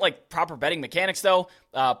 Just looking at like proper betting mechanics, though,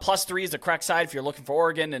 +3 is the correct side if you're looking for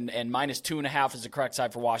Oregon, and -2.5 is the correct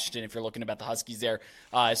side for Washington if you're looking to bet the Huskies there.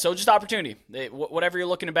 So just opportunity. Whatever you're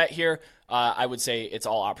looking to bet here, I would say it's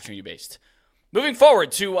all opportunity-based. Moving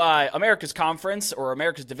forward to America's Conference, or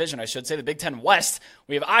America's Division, I should say, the Big Ten West.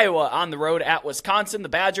 We have Iowa on the road at Wisconsin. The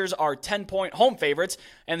Badgers are 10-point home favorites,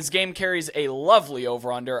 and this game carries a lovely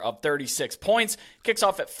over-under of 36 points. Kicks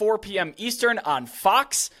off at 4 p.m. Eastern on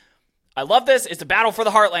Fox. I love this. It's a battle for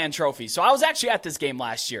the Heartland Trophy. So I was actually at this game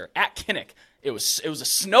last year at Kinnick. It was a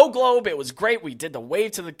snow globe. It was great. We did the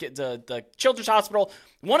wave to the Children's Hospital.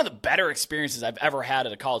 One of the better experiences I've ever had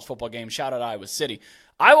at a college football game. Shout out Iowa City.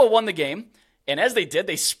 Iowa won the game, and as they did,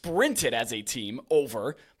 they sprinted as a team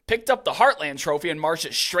over, picked up the Heartland Trophy, and marched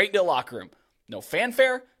it straight to the locker room. No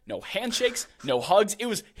fanfare, no handshakes, no hugs. It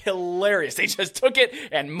was hilarious. They just took it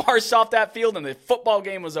and marched off that field, and the football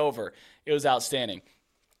game was over. It was outstanding.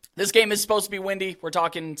 This game is supposed to be windy. We're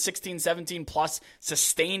talking 16, 17 plus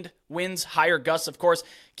sustained winds, higher gusts, of course.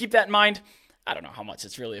 Keep that in mind. I don't know how much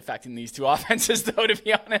it's really affecting these two offenses, though, to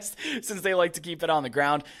be honest, since they like to keep it on the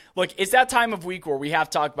ground. Look, it's that time of week where we have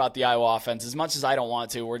to talk about the Iowa offense. As much as I don't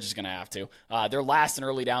want to, we're just going to have to. They're last in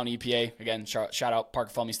early down EPA. Again, shout out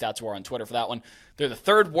Parker Felmy Stats War on Twitter for that one. They're the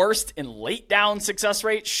third worst in late down success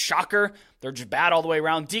rate. Shocker. They're just bad all the way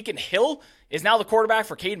around. Deacon Hill is now the quarterback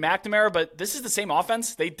for Cade McNamara, but this is the same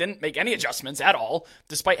offense. They didn't make any adjustments at all,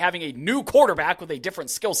 despite having a new quarterback with a different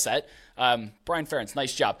skill set. Brian Ferentz,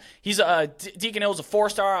 nice job. Deacon Hill's a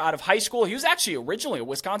 4-star out of high school. He was actually originally a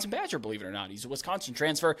Wisconsin Badger, believe it or not. He's a Wisconsin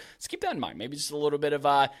transfer. Let's keep that in mind. Maybe just a little bit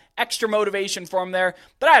of extra motivation for him there.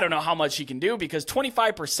 But I don't know how much he can do because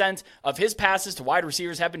 25% of his passes to wide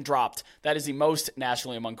receivers have been dropped. That is the most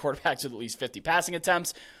nationally among quarterbacks with at least 50 passing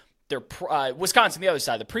attempts. Wisconsin, the other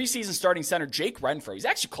side, the preseason starting center, Jake Renfro, he's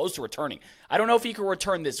actually close to returning. I don't know if he can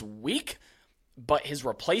return this week, but his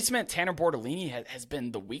replacement, Tanner Bortolini, has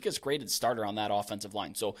been the weakest graded starter on that offensive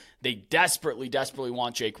line. So they desperately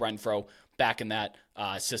want Jake Renfro back in that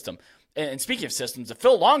system. And speaking of systems, the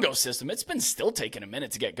Phil Longo system, it's been still taking a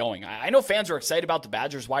minute to get going. I know fans are excited about the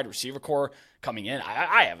Badgers wide receiver core coming in.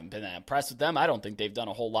 I haven't been that impressed with them. I don't think they've done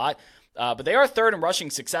a whole lot. But they are third in rushing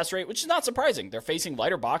success rate, which is not surprising. They're facing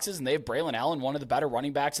lighter boxes, and they have Braylon Allen, one of the better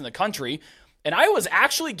running backs in the country. And Iowa's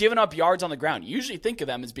actually given up yards on the ground. You usually think of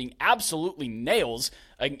them as being absolutely nails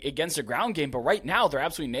against a ground game, but right now they're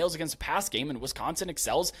absolutely nails against a pass game, and Wisconsin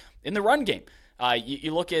excels in the run game.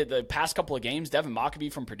 You look at the past couple of games, Devin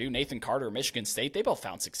Mockabee from Purdue, Nathan Carter of Michigan State, they both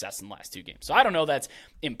found success in the last two games. So I don't know that's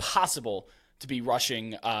impossible to be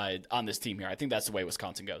rushing on this team here. I think that's the way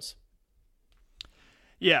Wisconsin goes.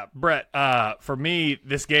 Yeah, Brett, for me,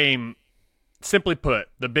 this game, simply put,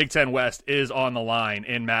 the Big Ten West is on the line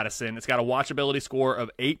in Madison. It's got a watchability score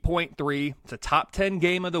of 8.3. It's a top 10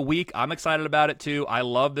 game of the week. I'm excited about it, too. I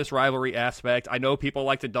love this rivalry aspect. I know people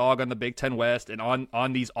like to dog on the Big Ten West and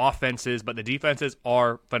on these offenses, but the defenses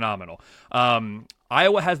are phenomenal.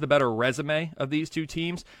 Iowa has the better resume of these two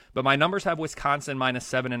teams, but my numbers have Wisconsin minus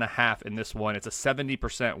 7.5 in this one. It's a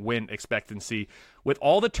 70% win expectancy. With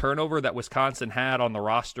all the turnover that Wisconsin had on the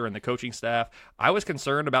roster and the coaching staff, I was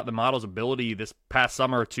concerned about the model's ability this past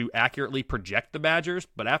summer to accurately project the Badgers,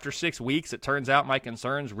 but after 6 weeks, it turns out my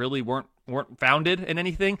concerns really weren't founded in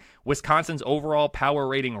anything. Wisconsin's overall power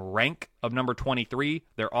rating rank of number 23,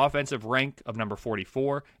 their offensive rank of number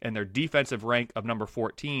 44, and their defensive rank of number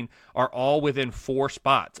 14 are all within 4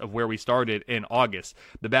 spots of where we started in August.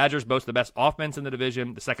 The Badgers boast the best offense in the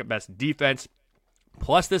division, the second best defense.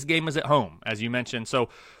 Plus, this game is at home, as you mentioned. So,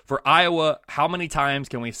 for Iowa, how many times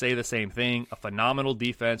can we say the same thing? A phenomenal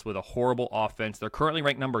defense with a horrible offense. They're currently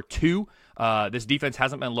ranked number 2. This defense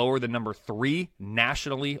hasn't been lower than number 3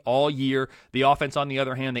 nationally all year. The offense, on the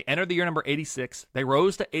other hand, they entered the year number 86. They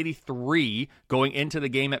rose to 83 going into the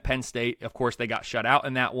game at Penn State. Of course, they got shut out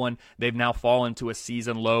in that one. They've now fallen to a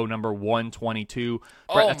season low, number 122.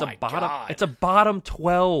 Brett, it's a bottom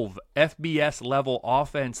 12 FBS level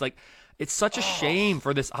offense. It's such a shame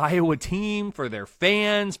for this Iowa team, for their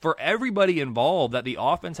fans, for everybody involved that the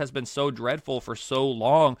offense has been so dreadful for so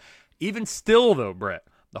long. Even still, though, Brett,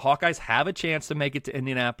 the Hawkeyes have a chance to make it to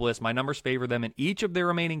Indianapolis. My numbers favor them in each of their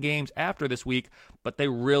remaining games after this week, but they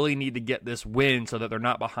really need to get this win so that they're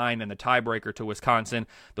not behind in the tiebreaker to Wisconsin.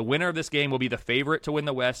 The winner of this game will be the favorite to win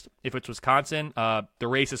the West. If it's Wisconsin, the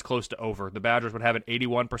race is close to over. The Badgers would have an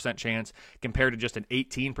 81% chance compared to just an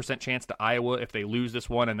 18% chance to Iowa if they lose this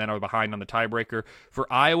one and then are behind on the tiebreaker. For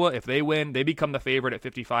Iowa, if they win, they become the favorite at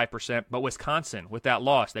 55%, but Wisconsin, with that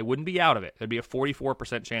loss, they wouldn't be out of it. There'd be a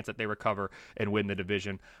 44% chance that they recover and win the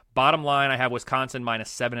division. Bottom line, I have Wisconsin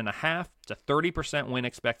minus 7.5. It's a 30% win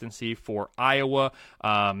expectancy for Iowa.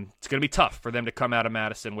 It's going to be tough for them to come out of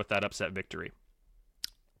Madison with that upset victory.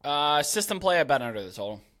 System play, I bet under the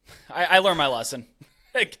total. I learned my lesson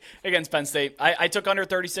against Penn State. I took under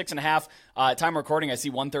 36.5. Time recording, I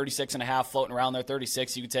see 136.5 floating around there.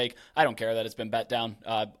 36 you could take. I don't care that it's been bet down.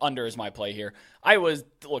 Under is my play here.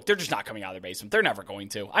 Look, they're just not coming out of their basement. They're never going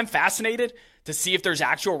to. I'm fascinated to see if there's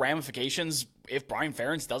actual ramifications if Brian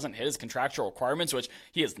Ferentz doesn't hit his contractual requirements, which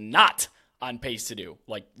he is not on pace to do.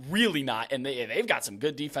 Really not. And they've got some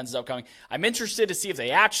good defenses upcoming. I'm interested to see if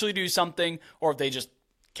they actually do something or if they just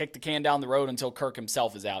kick the can down the road until Kirk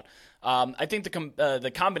himself is out. I think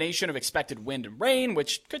the combination of expected wind and rain,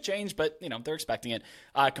 which could change, but they're expecting it,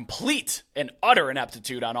 complete and utter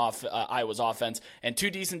ineptitude on Iowa's offense, and 2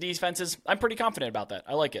 decent defenses, I'm pretty confident about that.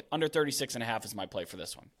 I like it. Under 36.5 is my play for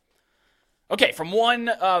this one. Okay, from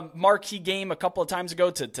one marquee game a couple of times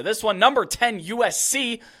ago to this one, number 10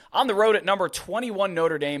 USC on the road at number 21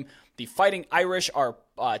 Notre Dame. The Fighting Irish are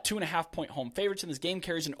 2.5-point home favorites in this game,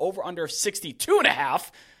 carries an over-under of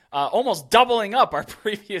 62.5, almost doubling up our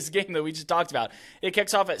previous game that we just talked about. It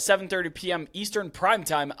kicks off at 7:30 p.m. Eastern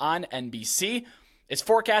primetime on NBC. It's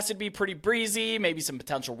forecasted to be pretty breezy, maybe some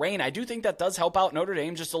potential rain. I do think that does help out Notre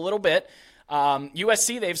Dame just a little bit.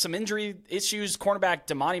 USC, they have some injury issues. Cornerback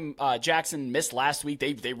Damani Jackson missed last week.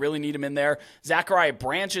 They really need him in there. Zachariah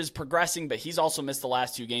Branch is progressing, but he's also missed the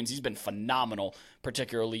last 2 games. He's been phenomenal,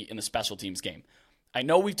 particularly in the special teams game. I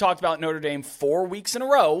know we've talked about Notre Dame 4 weeks in a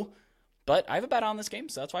row, but I have a bet on this game,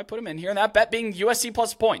 so that's why I put him in here. And that bet being USC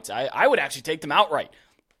plus points. I would actually take them outright.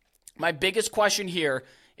 My biggest question here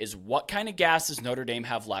is what kind of gas does Notre Dame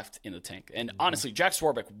have left in the tank? And honestly, Jack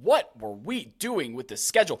Swarbrick, what were we doing with this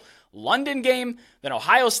schedule? London game, then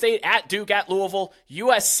Ohio State, at Duke, at Louisville,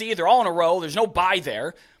 USC, they're all in a row. There's no bye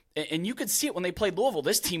there. And you could see it when they played Louisville.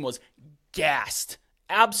 This team was gassed,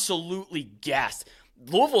 absolutely gassed.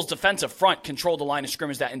 Louisville's defensive front controlled the line of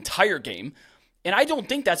scrimmage that entire game. And I don't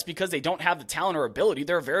think that's because they don't have the talent or ability.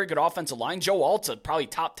 They're a very good offensive line. Joe Alt's a probably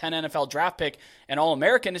top 10 NFL draft pick and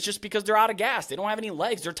All-American. It's just because they're out of gas. They don't have any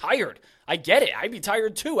legs. They're tired. I get it. I'd be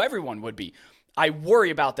tired too. Everyone would be. I worry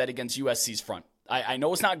about that against USC's front. I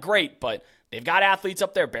know it's not great, but they've got athletes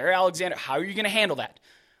up there. Barry Alexander, how are you going to handle that?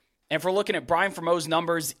 And if we're looking at Brian Fremeau's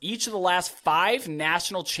numbers, each of the last 5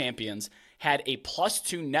 national champions had a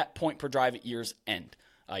 +2 net point per drive at year's end.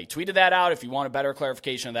 He tweeted that out. If you want a better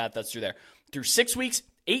clarification of that, that's through there. Through 6 weeks,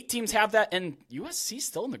 8 teams have that, and USC's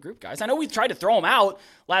still in the group, guys. I know we've tried to throw them out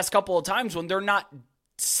last couple of times when they're not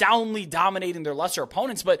soundly dominating their lesser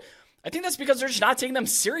opponents, but I think that's because they're just not taking them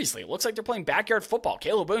seriously. It looks like they're playing backyard football.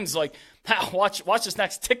 Caleb Boone's like, watch this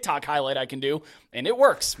next TikTok highlight I can do, and it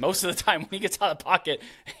works most of the time when he gets out of the pocket.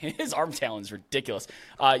 His arm talent is ridiculous.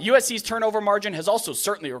 USC's turnover margin has also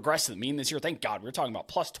certainly regressed to the mean this year. Thank God. We were talking about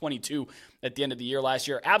 +22 at the end of the year last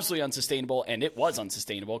year. Absolutely unsustainable, and it was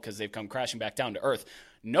unsustainable because they've come crashing back down to earth.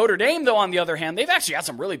 Notre Dame, though, on the other hand, they've actually had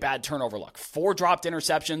some really bad turnover luck. 4 dropped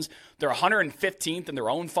interceptions. They're 115th in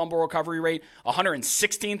their own fumble recovery rate,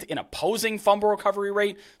 116th in opposing fumble recovery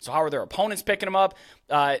rate. So how are their opponents picking them up?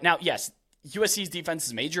 Now, yes, USC's defense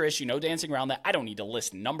is a major issue. No dancing around that. I don't need to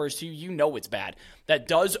list numbers to you. You know it's bad. That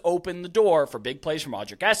does open the door for big plays from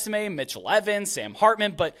Audric Estime, Mitchell Evans, Sam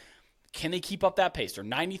Hartman, but can they keep up that pace? They're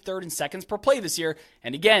 93rd in seconds per play this year.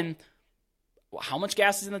 And again, how much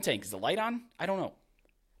gas is in the tank? Is the light on? I don't know.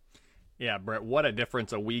 Yeah, Brett, what a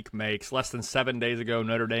difference a week makes. Less than 7 days ago,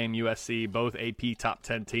 Notre Dame, USC, both AP top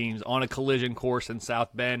 10 teams on a collision course in South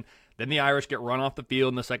Bend. Then the Irish get run off the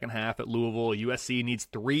field in the second half at Louisville. USC needs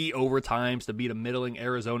 3 overtimes to beat a middling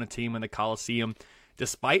Arizona team in the Coliseum.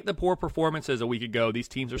 Despite the poor performances a week ago, these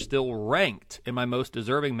teams are still ranked in my most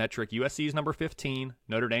deserving metric. USC is number 15,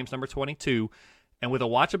 Notre Dame's number 22. And with a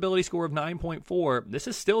watchability score of 9.4, this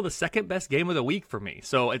is still the second best game of the week for me.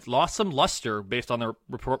 So it's lost some luster based on their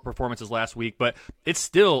performances last week, but it's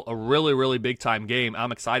still a really, really big-time game.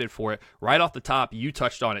 I'm excited for it. Right off the top, you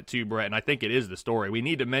touched on it too, Brett, and I think it is the story. We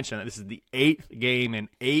need to mention that this is the 8th game in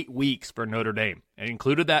 8 weeks for Notre Dame. It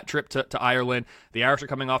included that trip to Ireland. The Irish are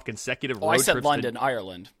coming off consecutive road trips. I said London,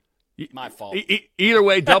 Ireland. My fault. Either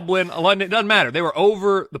way, Dublin, London, it doesn't matter. They were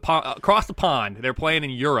over the pond, across the pond. They're playing in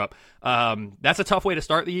Europe. That's a tough way to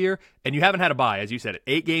start the year, and you haven't had a bye, as you said.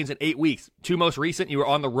 8 games in 8 weeks. 2 most recent, you were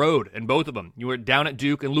on the road in both of them. You were down at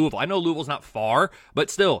Duke and Louisville. I know Louisville's not far, but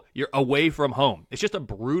still, you're away from home. It's just a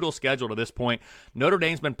brutal schedule to this point. Notre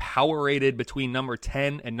Dame's been power rated between number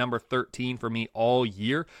 10 and number 13 for me all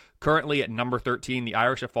year. Currently at number 13, the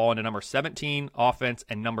Irish have fallen to number 17 offense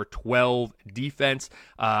and number 12 defense.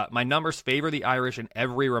 My numbers favor the Irish in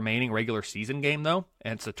every remaining regular season game, though,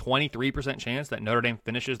 and it's a 23% chance that Notre Dame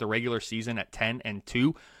finishes the regular season at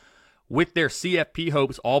 10-2. With their CFP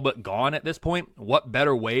hopes all but gone at this point, what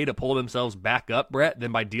better way to pull themselves back up, Brett,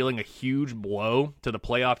 than by dealing a huge blow to the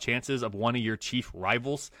playoff chances of one of your chief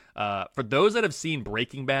rivals? For those that have seen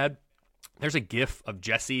Breaking Bad, there's a gif of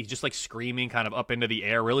Jesse just like screaming kind of up into the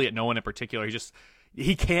air, really at no one in particular.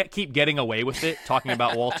 He can't keep getting away with it, talking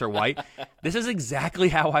about Walter White. This is exactly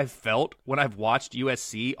how I've felt when I've watched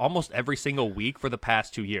USC almost every single week for the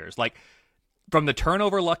past 2 years. Like, from the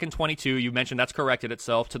turnover luck in 22, you mentioned that's corrected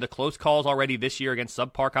itself, to the close calls already this year against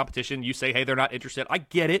subpar competition. You say, hey, they're not interested. I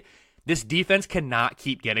get it. This defense cannot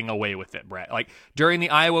keep getting away with it, Brett. Like during the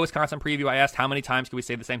Iowa-Wisconsin preview, I asked how many times can we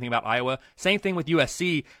say the same thing about Iowa? Same thing with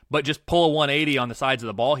USC, but just pull a 180 on the sides of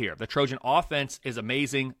the ball here. The Trojan offense is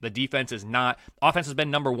amazing. The defense is not. Offense has been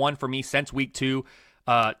number 1 for me since week 2.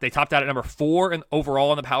 They topped out at number 4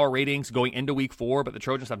 overall in the power ratings going into week 4, but the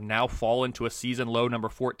Trojans have now fallen to a season low number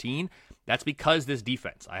 14. That's because this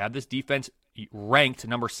defense. I have this defense ranked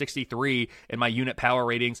number 63 in my unit power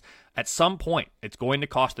ratings. At some point, it's going to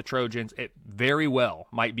cost the Trojans. It very well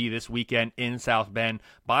might be this weekend in South Bend.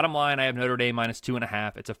 Bottom line, I have Notre Dame minus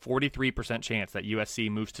 2.5. It's a 43% chance that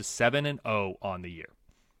USC moves to 7-0 on the year.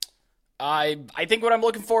 I think what I'm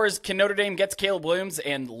looking for is, can Notre Dame get to Caleb Williams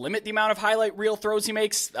and limit the amount of highlight reel throws he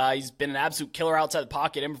makes? He's been an absolute killer outside the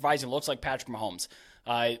pocket, improvising, looks like Patrick Mahomes.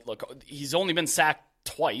 Look, he's only been sacked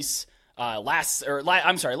twice. Last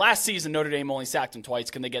season, Notre Dame only sacked him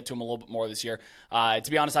twice. Can they get to him a little bit more this year? To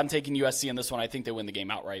be honest, I'm taking USC in this one. I think they win the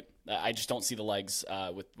game outright. I just don't see the legs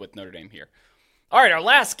with Notre Dame here. All right, our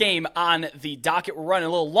last game on the docket. We're running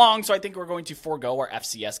a little long, so I think we're going to forego our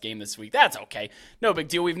FCS game this week. That's okay. No big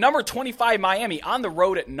deal. We have number 25 Miami on the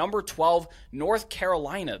road at number 12 North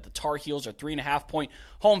Carolina. The Tar Heels are 3.5-point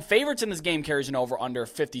home favorites in this game, carries an over under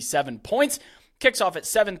 57 points. Kicks off at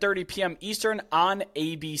 7:30 p.m. Eastern on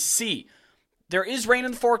ABC. There is rain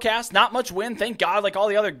in the forecast. Not much wind, thank God, like all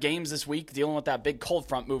the other games this week, dealing with that big cold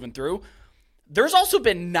front moving through. There's also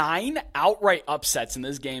been 9 outright upsets in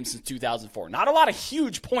this game since 2004. Not a lot of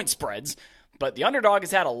huge point spreads, but the underdog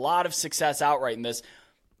has had a lot of success outright in this.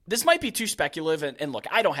 This might be too speculative, and look,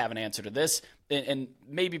 I don't have an answer to this, and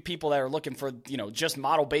maybe people that are looking for, just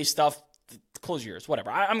model-based stuff, close your ears,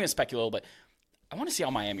 whatever. I'm going to speculate a little bit. I want to see how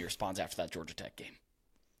Miami responds after that Georgia Tech game.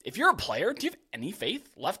 If you're a player, do you have any faith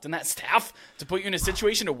left in that staff to put you in a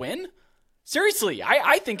situation to win? Seriously,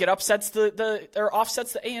 I think it upsets or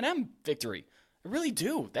offsets the A&M victory. I really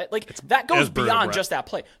do. That goes beyond just that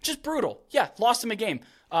play. Just brutal. Yeah, lost him a game.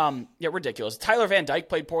 Ridiculous. Tyler Van Dyke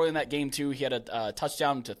played poorly in that game too. He had a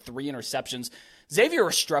touchdown to 3 interceptions. Xavier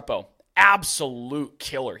Restrepo, absolute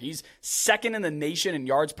killer. He's second in the nation in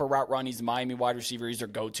yards per route run. He's the Miami wide receiver. He's their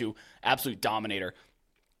go-to. Absolute dominator.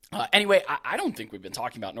 Anyway, I don't think we've been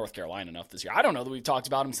talking about North Carolina enough this year. I don't know that we've talked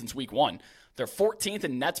about them since week 1. They're 14th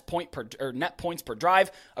in net points per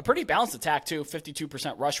drive. A pretty balanced attack, too,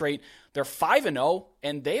 52% rush rate. They're 5-0,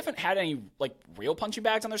 and they haven't had any real punching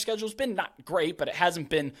bags on their schedule. It's been not great, but it hasn't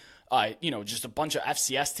been just a bunch of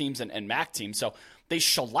FCS teams and MAC teams. So they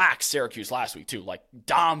shellacked Syracuse last week, too,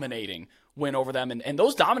 dominating win over them. And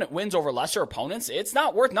those dominant wins over lesser opponents, it's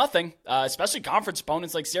not worth nothing, especially conference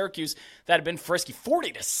opponents like Syracuse that have been frisky.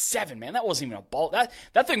 40-7, man. That wasn't even a ball.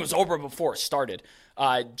 That thing was over before it started.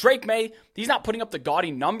 Drake May, he's not putting up the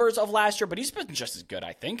gaudy numbers of last year, but he's been just as good,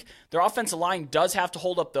 I think. Their offensive line does have to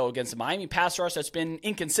hold up, though, against the Miami pass rush that's been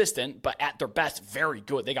inconsistent, but at their best, very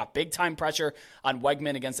good. They got big-time pressure on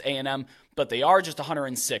Wegman against A&M, but they are just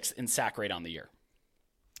 106th in sack rate on the year.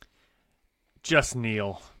 Just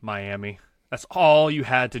kneel, Miami. That's all you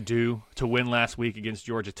had to do to win last week against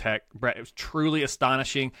Georgia Tech. Brett, it was truly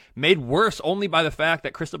astonishing. Made worse only by the fact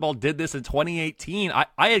that Cristobal did this in 2018.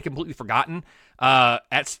 I had completely forgotten.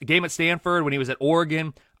 At game at Stanford, when he was at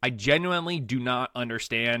Oregon, I genuinely do not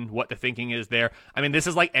understand what the thinking is there. I mean, this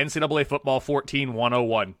is like NCAA football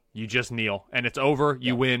 14-101. You just kneel, and it's over.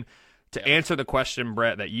 You win. To answer the question,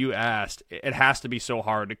 Brett, that you asked, it has to be so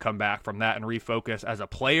hard to come back from that and refocus as a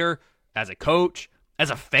player, as a coach, as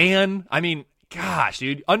a fan. I mean, gosh,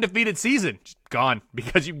 dude, undefeated season, just gone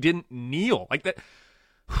because you didn't kneel. Like that.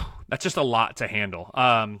 That's just a lot to handle.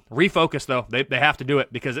 Refocus, though. They have to do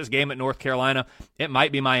it because this game at North Carolina, it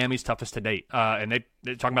might be Miami's toughest to date. And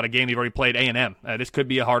they're talking about a game they've already played, A&M. This could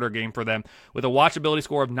be a harder game for them. With a watchability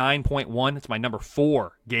score of 9.1, it's my number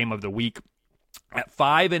 4 game of the week. At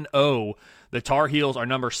 5-0, the Tar Heels are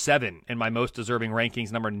number 7 in my most deserving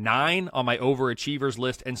rankings, number 9 on my overachievers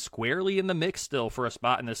list, and squarely in the mix still for a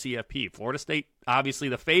spot in the CFP. Florida State, obviously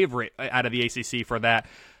the favorite out of the ACC for that,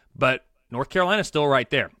 but North Carolina's still right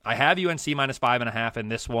there. I have UNC minus 5.5 in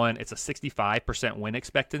this one. It's a 65% win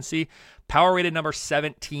expectancy. Power rated number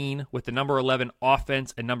 17 with the number 11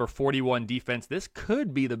 offense and number 41 defense. This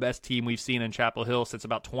could be the best team we've seen in Chapel Hill since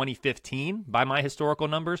about 2015 by my historical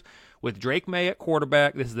numbers. With Drake May at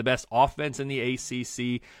quarterback, this is the best offense in the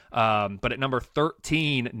ACC. But at number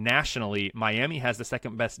 13 nationally, Miami has the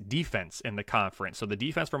second best defense in the conference. So the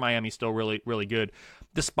defense for Miami is still really, really good.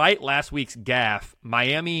 Despite last week's gaffe,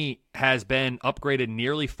 Miami has been upgraded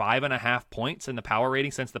nearly 5.5 points in the power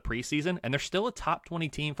rating since the preseason, and they're still a top 20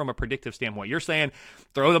 team from a predictive standpoint. You're saying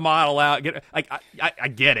throw the model out. I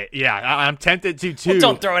get it. Yeah, I'm tempted to too. Well,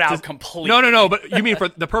 don't throw it out completely. No. But you mean for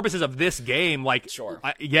the purposes of this game, like, sure.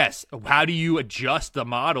 Yes. How do you adjust the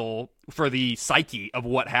model for the psyche of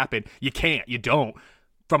what happened? You can't. You don't.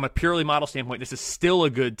 From a purely model standpoint, this is still a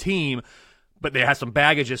good team. But they have some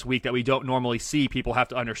baggage this week that we don't normally see. People have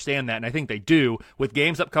to understand that, and I think they do. With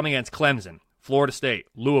games upcoming against Clemson, Florida State,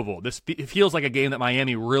 Louisville, it feels like a game that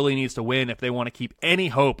Miami really needs to win if they want to keep any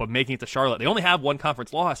hope of making it to Charlotte. They only have one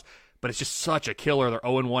conference loss, but it's just such a killer. They're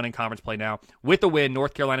 0-1 in conference play now. With the win,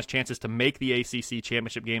 North Carolina's chances to make the ACC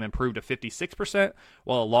championship game improve to 56%,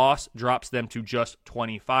 while a loss drops them to just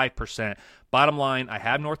 25%. Bottom line, I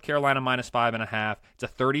have North Carolina minus 5.5. It's a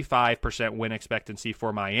 35% win expectancy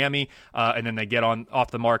for Miami, and then they get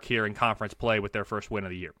off the mark here in conference play with their first win of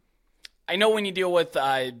the year. I know when you deal with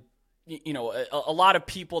a lot of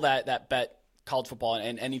people that bet college football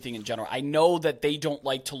and anything in general, I know that they don't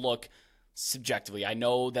like to look subjectively. I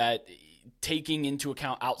know that taking into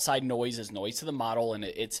account outside noise is noise to the model, and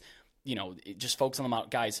it just focus on the model.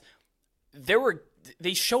 Guys,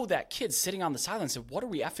 they showed that kid sitting on the sideline and said, "What are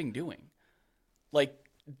we effing doing?" Like,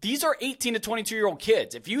 these are 18 to 22-year-old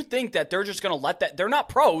kids. If you think that they're just going to let that, they're not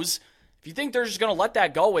pros. If you think they're just going to let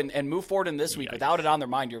that go and move forward in this week without it on their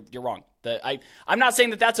mind, you're wrong. I'm not saying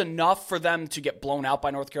that that's enough for them to get blown out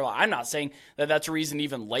by North Carolina. I'm not saying that that's a reason to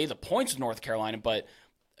even lay the points with North Carolina, but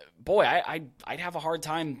boy, I'd have a hard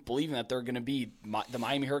time believing that they're going to be the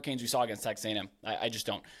Miami Hurricanes we saw against Texas A&M. I just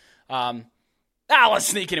don't. Let's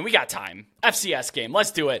sneak it in. We got time. FCS game.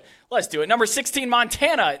 Let's do it. Number 16,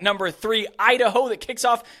 Montana. Number 3, Idaho. That kicks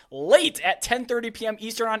off late at 10:30 p.m.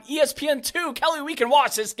 Eastern on ESPN2. Kelly, we can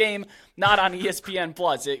watch this game, not on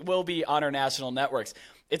ESPN+. It will be on our national networks.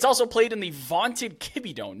 It's also played in the vaunted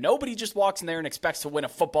Kibbie Dome. Nobody just walks in there and expects to win a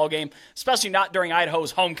football game, especially not during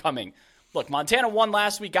Idaho's homecoming. Look, Montana won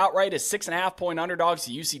last week outright as 6.5-point underdogs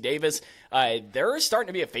to UC Davis. They're starting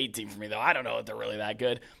to be a fade team for me, though. I don't know if they're really that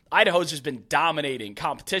good. Idaho's just been dominating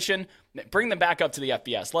competition. Bring them back up to the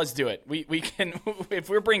FBS. Let's do it. We can, if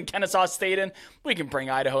we're bringing Kennesaw State in, we can bring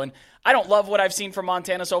Idaho in. I don't love what I've seen from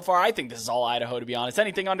Montana so far. I think this is all Idaho, to be honest.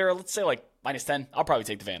 Anything under, let's say, like minus 10, I'll probably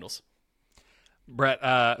take the Vandals. Brett,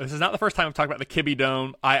 this is not the first time I've talked about the Kibbie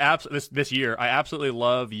Dome. This year, I absolutely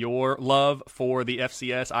love your love for the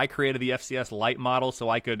FCS. I created the FCS light model so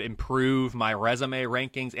I could improve my resume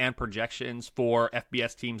rankings and projections for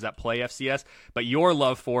FBS teams that play FCS. But your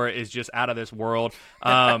love for it is just out of this world.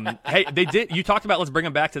 Hey, you talked about let's bring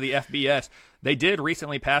them back to the FBS. They did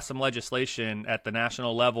recently pass some legislation at the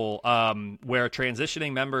national level where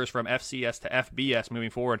transitioning members from FCS to FBS moving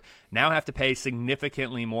forward now have to pay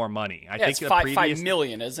significantly more money. I think it's $5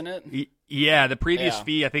 million, isn't it? Yeah, the previous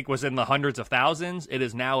fee I think was in the hundreds of thousands. It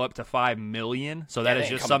is now up to $5 million. So that is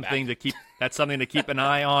just something to keep. That's something to keep an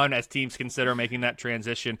eye on as teams consider making that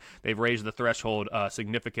transition. They've raised the threshold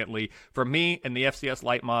significantly. For me, in the FCS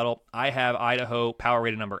light model, I have Idaho power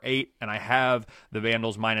rated number 8, and I have the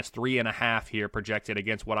Vandals minus 3.5 here projected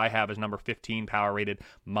against what I have as number 15 power rated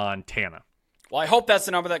Montana. Well, I hope that's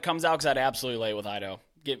the number that comes out because I'd absolutely lay with Idaho.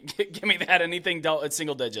 Give me that. Anything at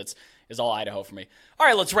single digits is all Idaho for me. All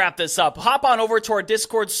right, let's wrap this up. Hop on over to our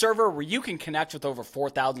Discord server where you can connect with over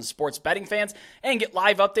 4,000 sports betting fans and get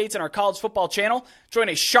live updates on our college football channel. Join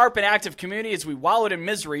a sharp and active community as we wallowed in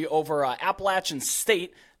misery over Appalachian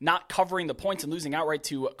State not covering the points and losing outright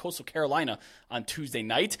to Coastal Carolina on Tuesday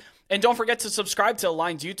night. And don't forget to subscribe to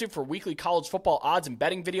Align's YouTube for weekly college football odds and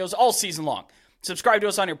betting videos all season long. Subscribe to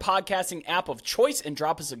us on your podcasting app of choice and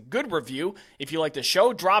drop us a good review. If you like the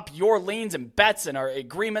show, drop your leans and bets and our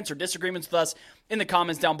agreements or disagreements with us in the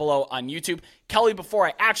comments down below on YouTube. Kelly, before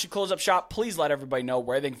I actually close up shop, please let everybody know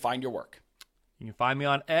where they can find your work. You can find me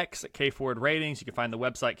on X at KFordRatings. You can find the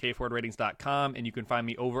website, KFordRatings.com, and you can find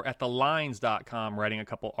me over at TheLines.com, writing a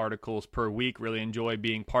couple articles per week. Really enjoy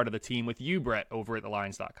being part of the team with you, Brett, over at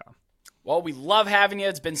TheLines.com. Well, we love having you.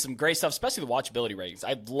 It's been some great stuff, especially the watchability ratings.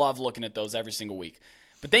 I love looking at those every single week.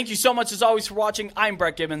 But thank you so much, as always, for watching. I'm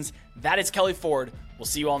Brett Gibbons. That is Kelly Ford. We'll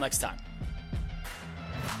see you all next time.